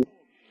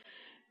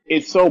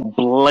so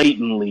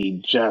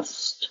blatantly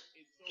just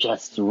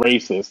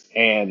racist,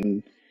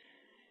 and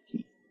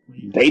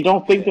they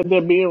don't think Yeah. that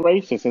they're being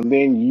racist, and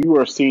then you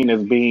are seen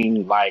as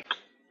being like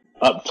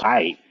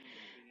uptight.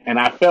 And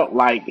I felt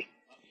like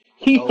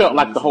he felt Oh,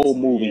 like the easy whole to.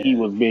 movie he Yeah.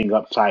 was being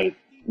uptight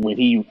when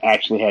he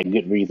actually had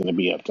good reason to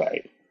be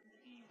uptight.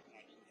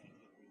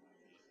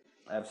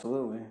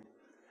 Absolutely.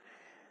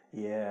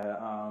 Yeah.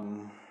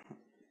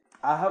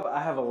 I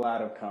have a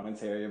lot of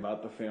commentary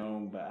about the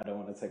film, but I don't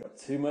want to take up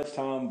too much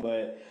time.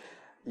 But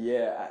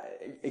yeah,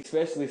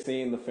 especially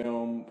seeing the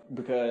film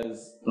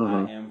because I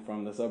Hmm. am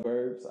from the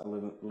suburbs. I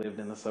lived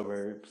in the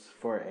suburbs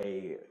for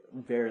a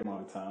very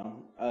long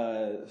time.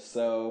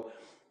 So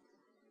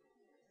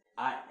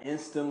I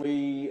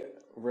instantly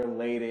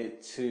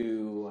related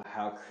to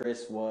how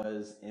Chris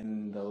was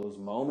in those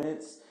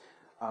moments.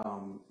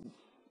 Um,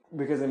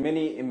 because in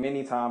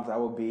many times I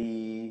would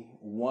be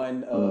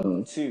one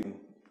Hmm. of two,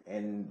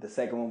 and the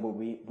second one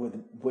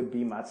would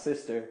be my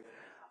sister.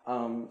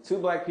 Two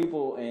black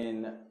people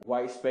in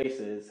white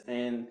spaces,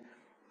 and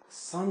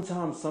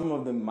sometimes some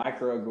of the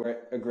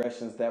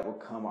microaggressions that would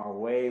come our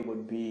way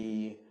would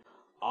be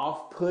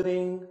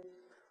off-putting,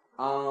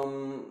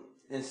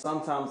 and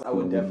sometimes I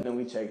would Hmm.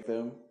 definitely check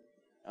them,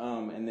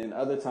 and then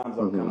other times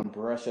I would kind Hmm. of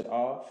brush it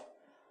off.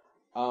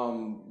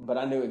 But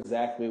I knew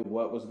exactly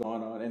what was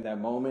going on in that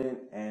moment,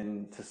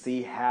 and to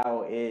see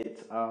how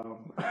it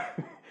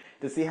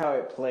to see how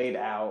it played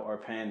out or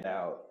panned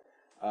out,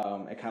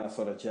 it kind of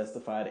sort of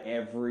justified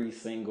every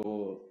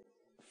single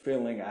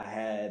feeling I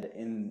had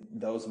in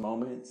those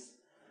moments.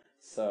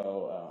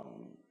 So,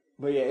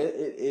 but yeah,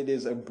 it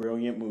is a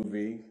brilliant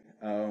movie.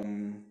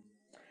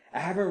 I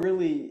haven't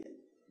really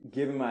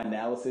given my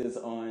analysis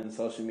on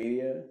social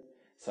media,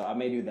 so I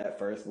may do that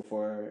first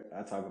before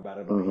I talk about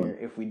it on Hmm. here.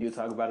 If we do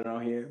talk about it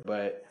on here,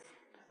 but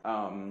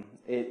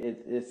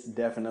it's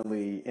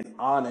definitely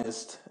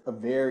a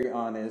very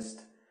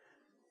honest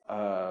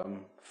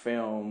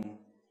film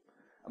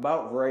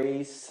about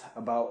race,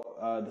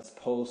 about this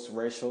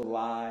post-racial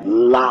lie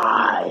that we're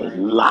Lie, currently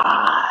in.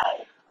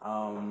 lie.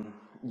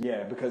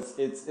 Yeah, because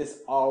it's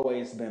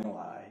always been a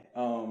lie.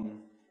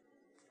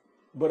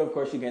 But of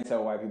course, you can't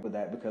tell white people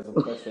that because, of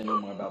course, they know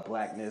more about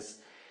blackness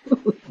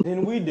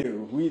than we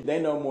do. They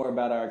know more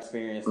about our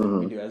experience than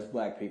we Hmm. do as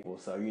black people.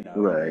 So you can't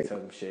Right. tell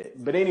them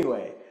shit. But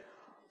anyway,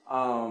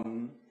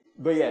 um,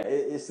 but yeah,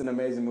 it's an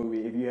amazing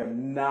movie. If you have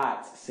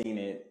not seen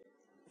it,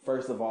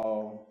 first of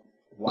all,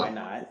 why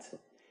not?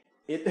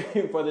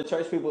 It for the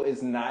church people,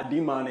 it's not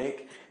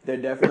demonic. There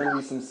are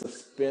definitely some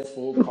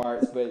suspenseful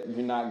parts, but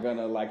you're not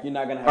gonna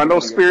have Are to go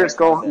those to your spirits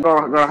pastor and going say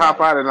going afterwards. to hop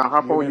Like out and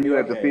hop you're on gonna be you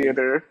at the okay.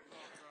 theater?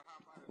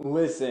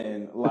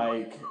 Listen,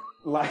 like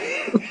like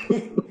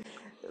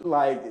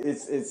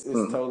it's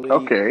Mm. totally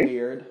Okay,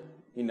 cleared,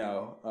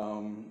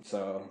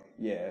 so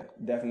yeah,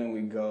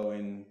 definitely go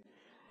and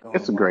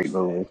it's a great watch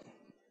movie.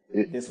 that.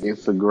 It, It's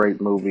it's a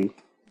great movie.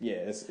 Yeah,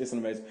 it's an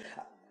amazing.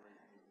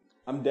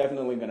 I'm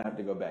definitely gonna have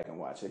to go back and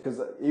watch it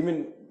because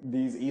even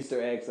these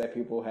Easter eggs that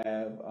people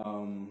have,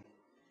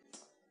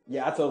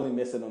 yeah, I totally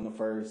missed it on the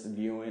first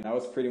viewing. I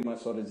was pretty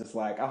much sort of just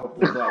like, I hope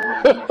this black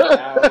man make it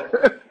out.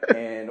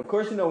 And of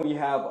course, when you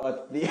have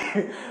a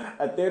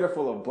theater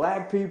full of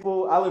black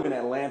people, I live in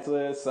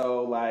Atlanta,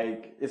 so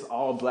like it's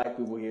all black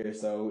people here.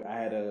 So I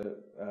had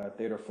a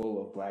theater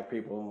full of black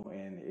people,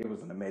 and it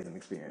was an amazing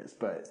experience.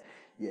 But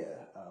yeah,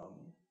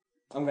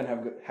 I'm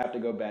gonna have to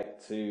go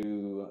back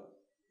to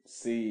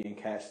see and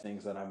catch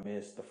things that I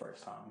missed the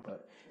first time.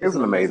 But It it's was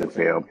an an amazing amazing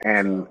film, film,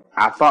 and so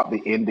I thought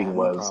the I ending have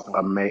no was problem.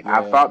 amazing.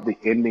 I Yeah. thought the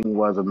ending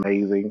was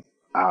amazing,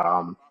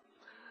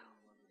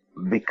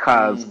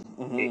 because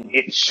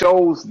it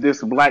shows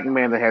this black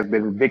man that has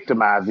been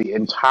victimized the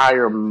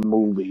entire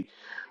movie.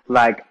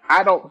 Like,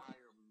 I don't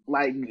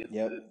like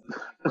Yep.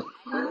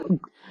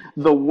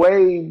 the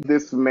way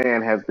this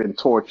man has been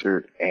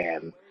tortured,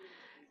 and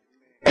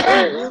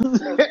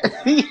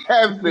he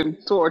has been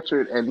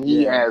tortured, and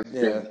he Yeah. has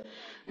Yeah.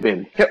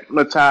 been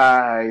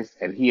hypnotized,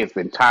 and he has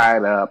been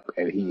tied up,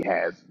 and he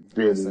has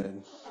been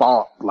Listen.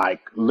 fought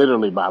like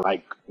literally by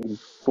like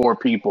four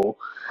people.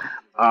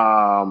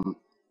 Um,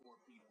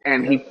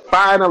 and he Yep.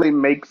 finally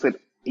makes it.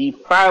 He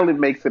finally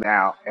makes it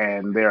out,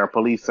 and there are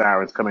police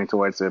sirens coming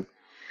towards him,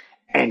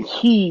 and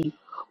he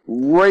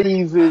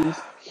raises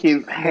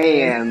his Man.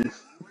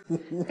 hands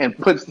and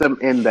puts them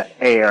in the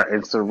air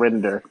and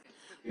surrender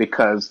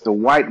because the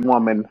white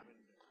woman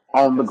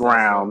on the Because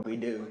that's what ground we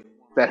do.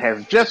 that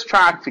has just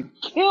tried to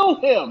kill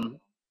him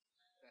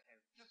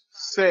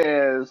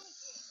says,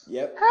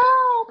 Yep.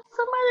 "Help!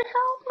 Somebody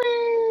help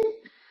me!"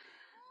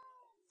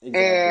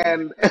 Exactly.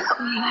 And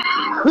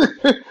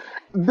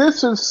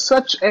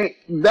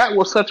that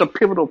was such a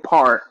pivotal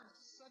part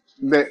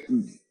that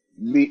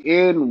the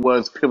end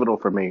was pivotal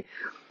for me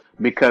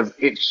because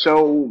it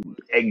showed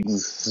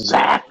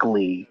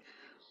exactly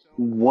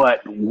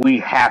what we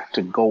have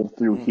to go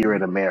through here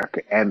in Mm-hmm.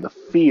 America and the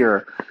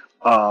fear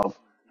of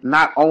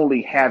not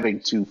only Yep. having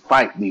to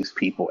fight these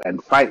people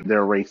and fight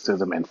their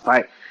racism and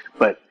fight,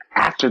 but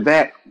after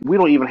that, we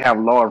don't even have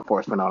law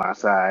enforcement on our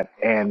side.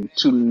 And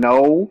to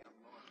know,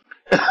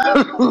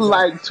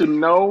 like, to Exactly.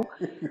 know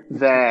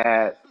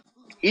that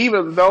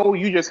even though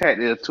you just had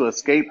to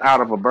escape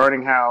out of a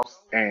burning house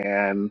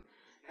and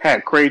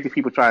had crazy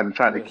people trying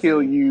to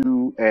kill Listen,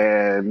 you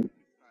and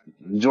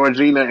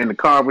Georgina in the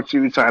car with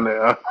you trying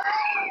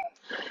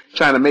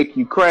to make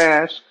you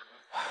crash.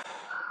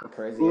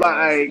 crazy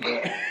ass, Like,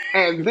 but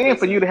and then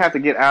for you listen, to have to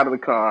get out of the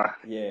car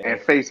yeah, and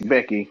face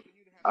Becky.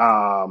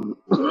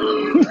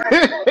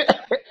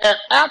 And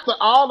after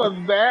all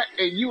of that,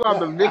 and you are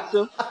the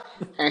victim,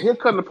 and here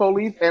come the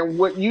police, and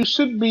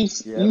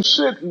yep,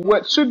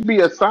 what should be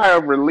a sigh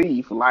of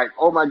relief, like,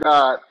 oh my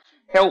God,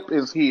 help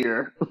is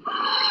here.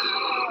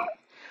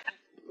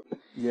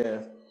 yeah.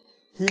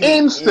 He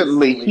knew Instantly,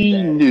 instantly he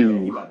that yeah,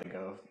 he knew. about to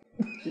go.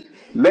 He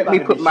Let about me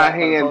to be put my shot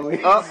by the hands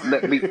up. police.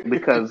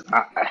 Because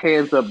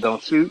hands up,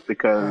 don't shoot.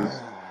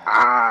 Because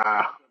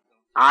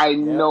I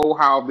Yep. know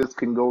how this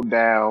can go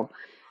down.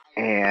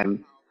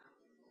 And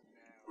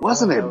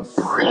wasn't Oh, that it was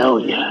so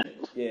brilliant? good.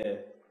 Yeah,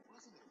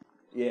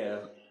 yeah.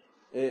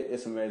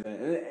 It's amazing.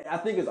 And I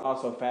think it's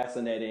also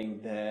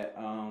fascinating that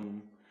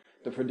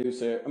the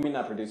producer, I mean,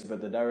 not producer,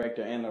 but the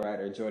director and the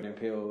writer, Jordan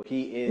Peele,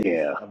 he is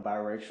Yeah. a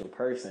biracial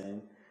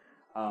person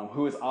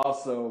who is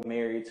also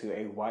married to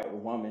a white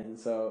woman.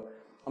 So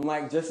I'm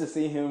like, just to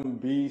see him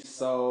be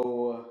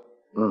so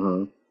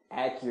Mhm.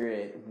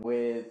 accurate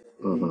with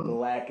the Mhm.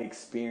 black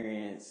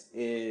experience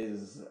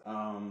is,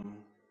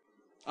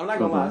 I'm not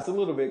gonna lie, Mhm. it's a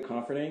little bit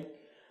comforting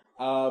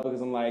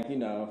because I'm like,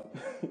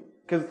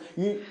 because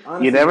you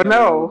You honestly you never never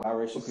know with know.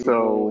 biracial people.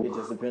 So It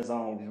just depends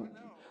on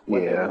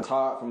what they were yeah,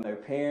 taught from their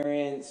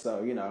parents.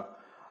 So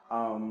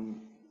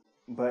um,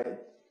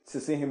 but to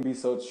see him be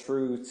so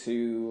true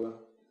to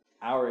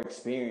our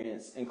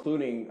experience,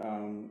 including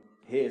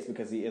his,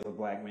 because he is a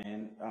black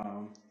man.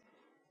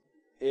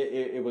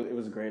 It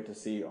was great to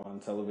see on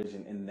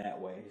television in that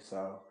way.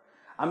 So,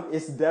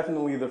 it's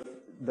definitely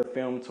the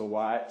film to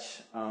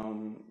watch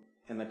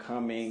in the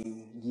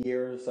coming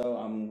year or so.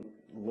 I'm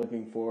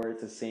looking forward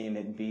to seeing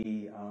it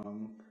be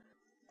on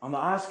the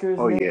Oscars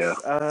oh yeah,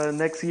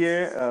 next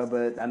year.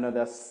 But I know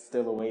that's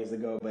still a ways to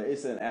go. But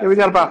it's an yeah. We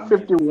got absolutely about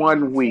amazing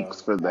 51 film.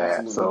 weeks So for that.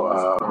 absolutely want to So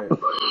support.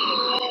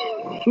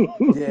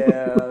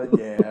 Yeah,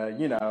 yeah,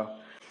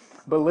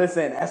 But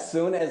listen, as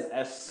soon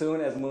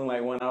as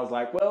Moonlight won, I was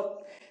like,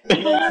 well,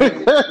 the next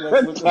one.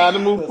 Let's look. time to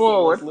move Let's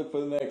forward. look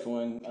for the next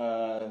one.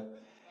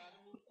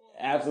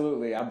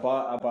 Absolutely, I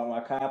bought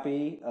my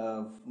copy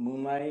of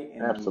Moonlight,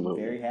 and I'm Absolutely,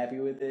 very happy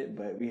with it.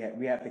 But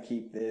we have to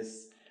keep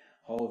this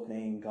whole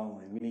thing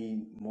going. We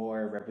need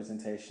more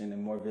representation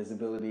and more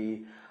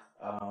visibility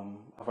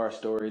of our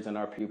stories and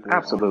our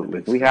people on the absolutely.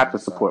 big We have screen. to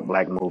support So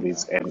black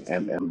movies we just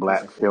and keep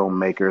black pushing forward.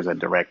 filmmakers and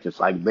directors.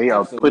 Like they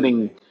are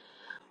putting. Absolutely.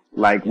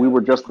 Like we Yep.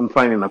 were just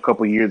complaining a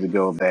couple years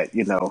ago that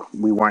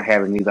we weren't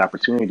having these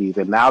opportunities,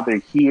 and now they're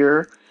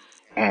here,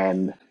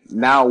 and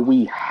now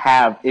we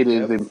have. It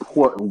is Yep.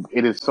 important.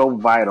 It is so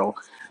vital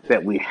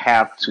that we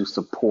have to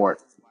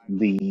support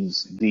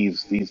these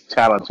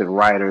talented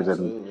writers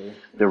and Absolutely.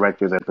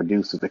 directors and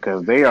producers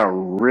because they are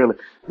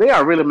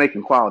really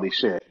making quality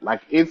shit.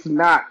 Like it's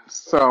not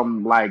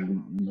some like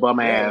bum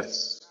Yeah.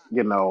 ass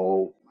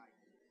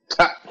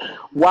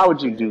why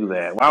would you do Series.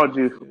 that? Why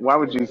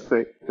would you Yeah.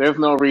 say there's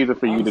no reason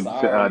for you I'm to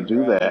sorry,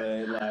 do bro, that?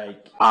 but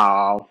like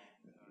Uh,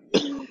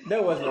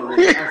 there was no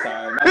reason. I'm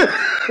sorry. My bad.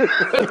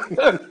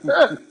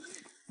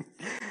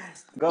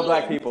 Go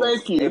black people.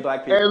 Thank Hey you.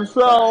 black And people.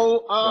 Sorry.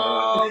 so Go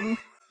ahead.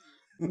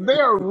 they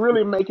are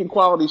really making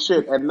quality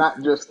shit and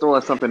not just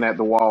throwing something at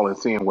the wall and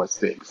seeing what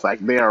sticks. Like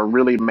they are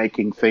really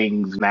making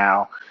things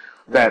now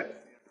Right.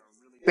 that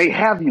they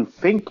have you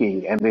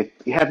thinking and they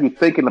have you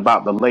thinking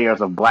about the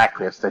layers of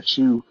blackness that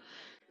you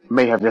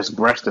may have just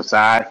brushed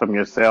aside from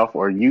yourself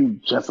or you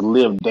just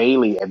live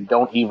daily and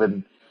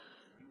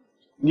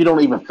you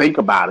don't even think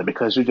about it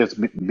because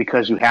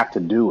you have to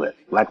do it.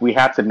 Like we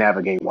have to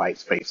navigate white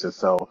spaces.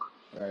 So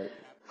Right.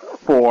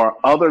 for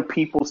other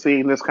people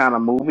seeing this kind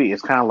of movie,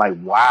 it's kind of like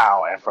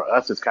wow, and for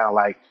us, it's kind of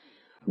like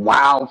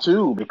wow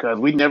too because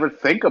we never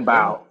think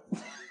Yeah. about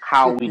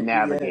how we Yeah.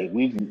 navigate.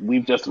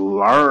 We've just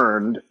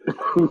learned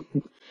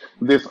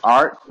this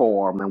art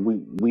form, and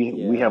we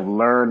Yeah. have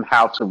learned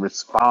how to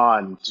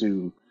respond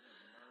to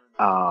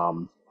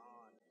um,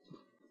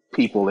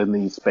 people in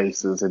these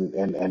spaces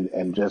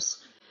and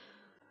just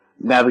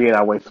navigate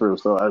our way through.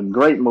 So a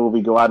great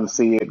movie. Go out and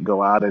see it.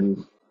 Go out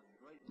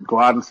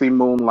and see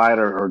Moonlight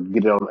or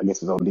get it on. I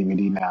guess it's on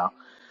DVD now.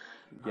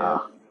 Uh,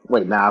 Yep.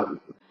 wait now.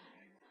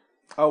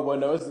 Oh well,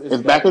 no, it's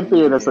It's back back in in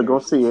theater, so go theaters.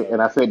 see it.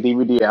 And I So said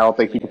DVD. I don't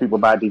think yeah, people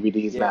buy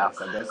DVDs now, yeah.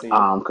 So go see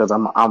it. because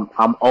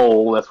I'm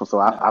old. That's what. So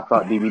I No.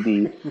 thought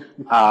DVD.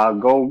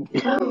 Go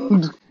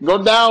go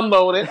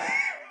download it.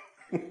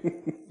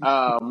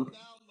 Um,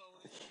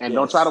 and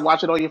don't try to Yes.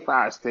 watch it on your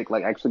Fire Stick.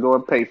 Like actually go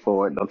and pay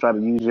for it. Don't try to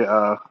use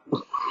your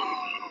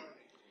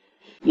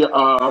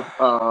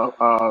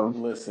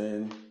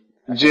Listen,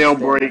 I can't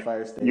stand that jailbreak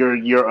Fire Stick. your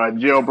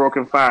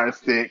jailbroken Fire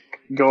Stick.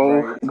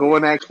 Right. Go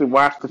and actually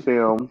watch the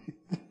film.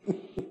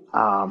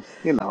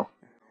 You know,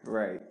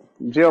 Right.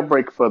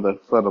 jailbreak for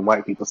the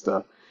white people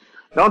stuff.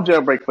 Don't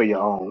jailbreak for your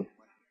own.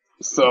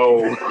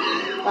 So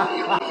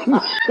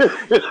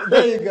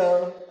There you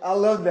go. I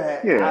love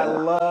that. I yeah,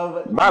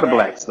 love buy the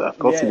black that. stuff.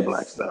 Go see the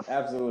black Yes, stuff.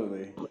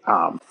 absolutely.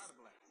 Um,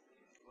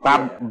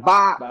 Yeah.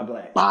 Buy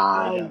black.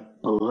 There you buy go.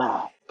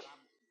 black.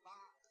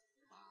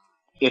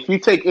 If you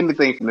take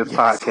anything from this Yes.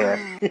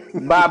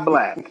 podcast, buy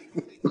black.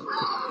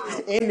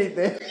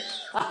 Anything.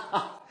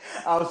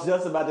 I was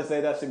just about to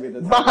say that should be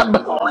the title of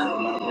this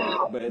episode, buy black.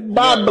 Buy, But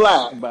buy yes,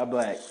 black. buy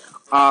black.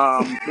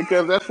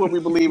 Because that's what we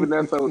believe and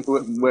that's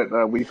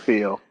what we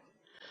feel.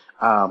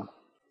 Um,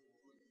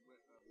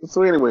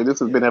 so anyway, this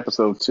has been Yeah.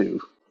 episode 2,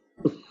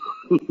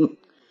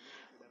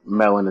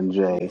 Melon and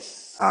Jay.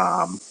 Yes.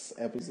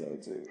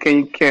 Episode 2.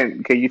 Can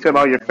you tell There you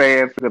all your go.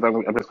 fans, because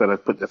I'm just gonna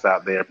put this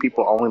out there.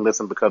 People only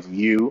listen because of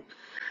you,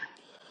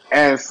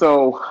 and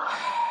so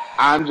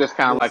I'm just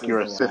kind of This like is your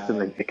a assistant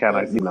lie. to kind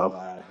of This is a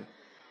lie.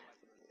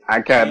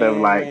 I kind of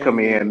like come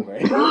in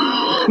Anyway.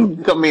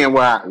 come in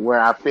where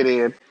I fit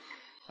in,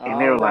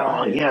 and they All were like,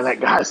 "Oh right. yeah, that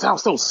guy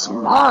sounds so All right.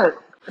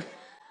 smart."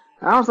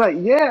 And I was like,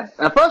 "Yeah."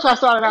 At first, I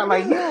started out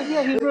like,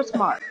 "Yeah, he's real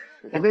smart,"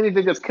 and then he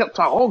just kept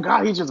talking. Oh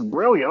God, he's just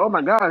brilliant. Oh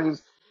my God,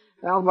 he's.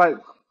 And I was like,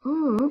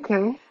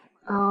 "Okay."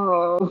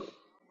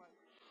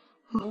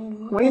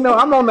 Well,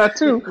 I'm on that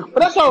too, but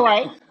that's all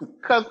right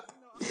because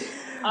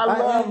I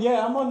love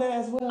Yeah, I'm on that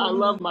as well. I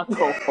love my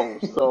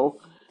co-host. So,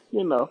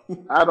 you know,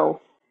 I don't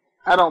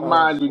I don't Oh,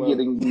 mind you well.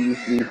 getting these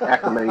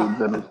accolades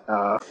and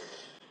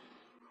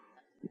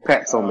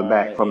pats on the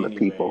back from the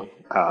people.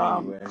 Anyway.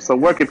 Anyway. So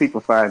where can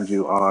people find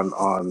you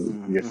on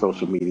your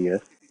social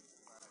media?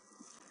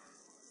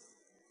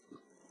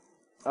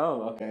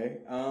 Oh, okay.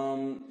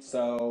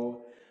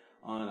 So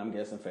on I'm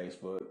guessing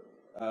Facebook.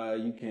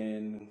 You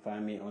can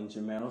find me on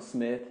Jamel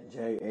Smith,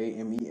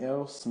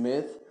 Jamel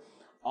Smith.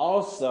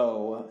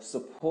 Also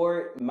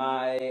support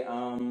my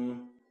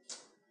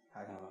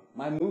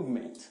my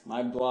movement,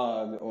 my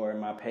blog or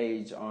my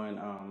page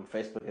on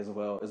Facebook as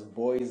well is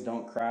Boys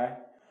Don't Cry.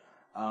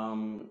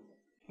 Um,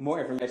 More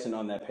information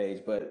on that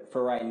page, but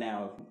for right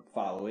now,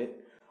 follow it.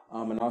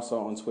 And also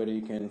on Twitter,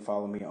 you can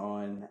follow me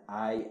on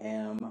I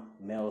am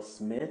Mel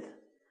Smith.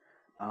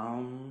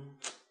 Um,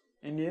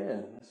 and yeah,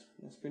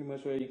 that's pretty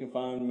much where you can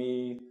find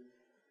me.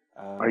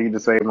 Are you the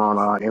same on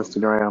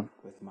Instagram,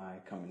 With my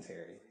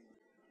commentary.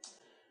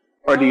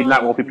 or do you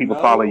not want people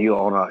following No. you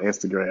on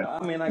Instagram?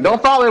 I mean, I Don't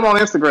guess follow him on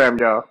Instagram,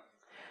 y'all.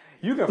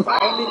 you can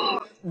follow me.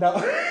 No,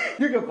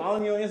 you can follow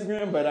me on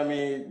Instagram, but I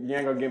mean, you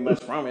ain't gonna get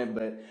much from it.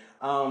 But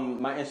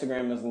my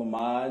Instagram is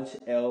Lemaj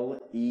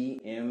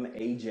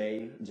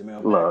Lemaj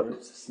Jamel Look,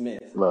 backwards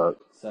Smith.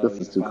 So this you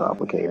is can too follow me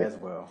on there complicated. as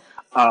well.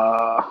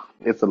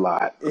 It's a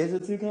lot. Is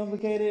it too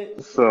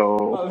complicated? So,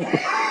 My,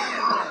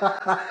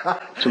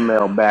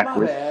 Jamel my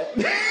backwards. bad.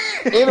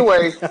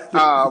 Anyway,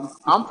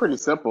 I'm pretty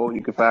simple.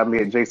 You can find me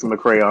at Jason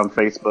McCrae on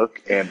Facebook,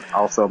 and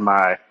also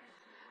my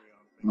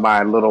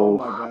Oh little my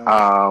gosh.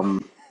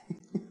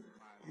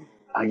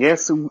 I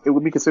guess it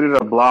would be considered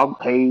a blog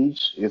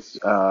page. It's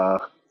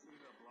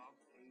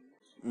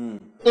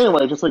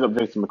anyway, just look up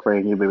Jason McCrae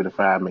and you'll be able to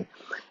find me.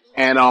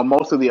 And on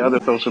most of the other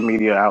social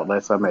media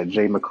outlets, I'm at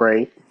J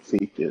McCrae.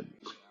 See,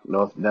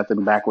 no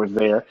nothing backwards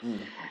there.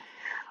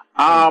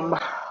 There you Um, go.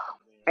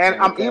 and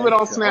I'm even Okay. on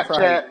All right.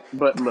 Snapchat,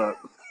 but look,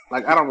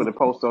 like I don't really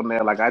post on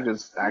there. Like I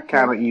kind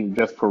Okay. of even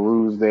just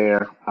peruse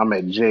there. I'm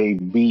at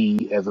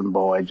JB as in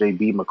boy,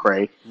 JB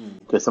McCrae,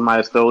 because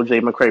somebody stole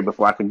J McCrae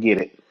before I could get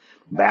it,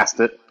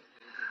 bastard.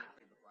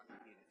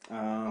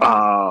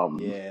 Um,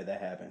 Yeah,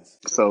 that happens.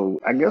 so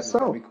I guess Happens so.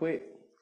 pretty quick.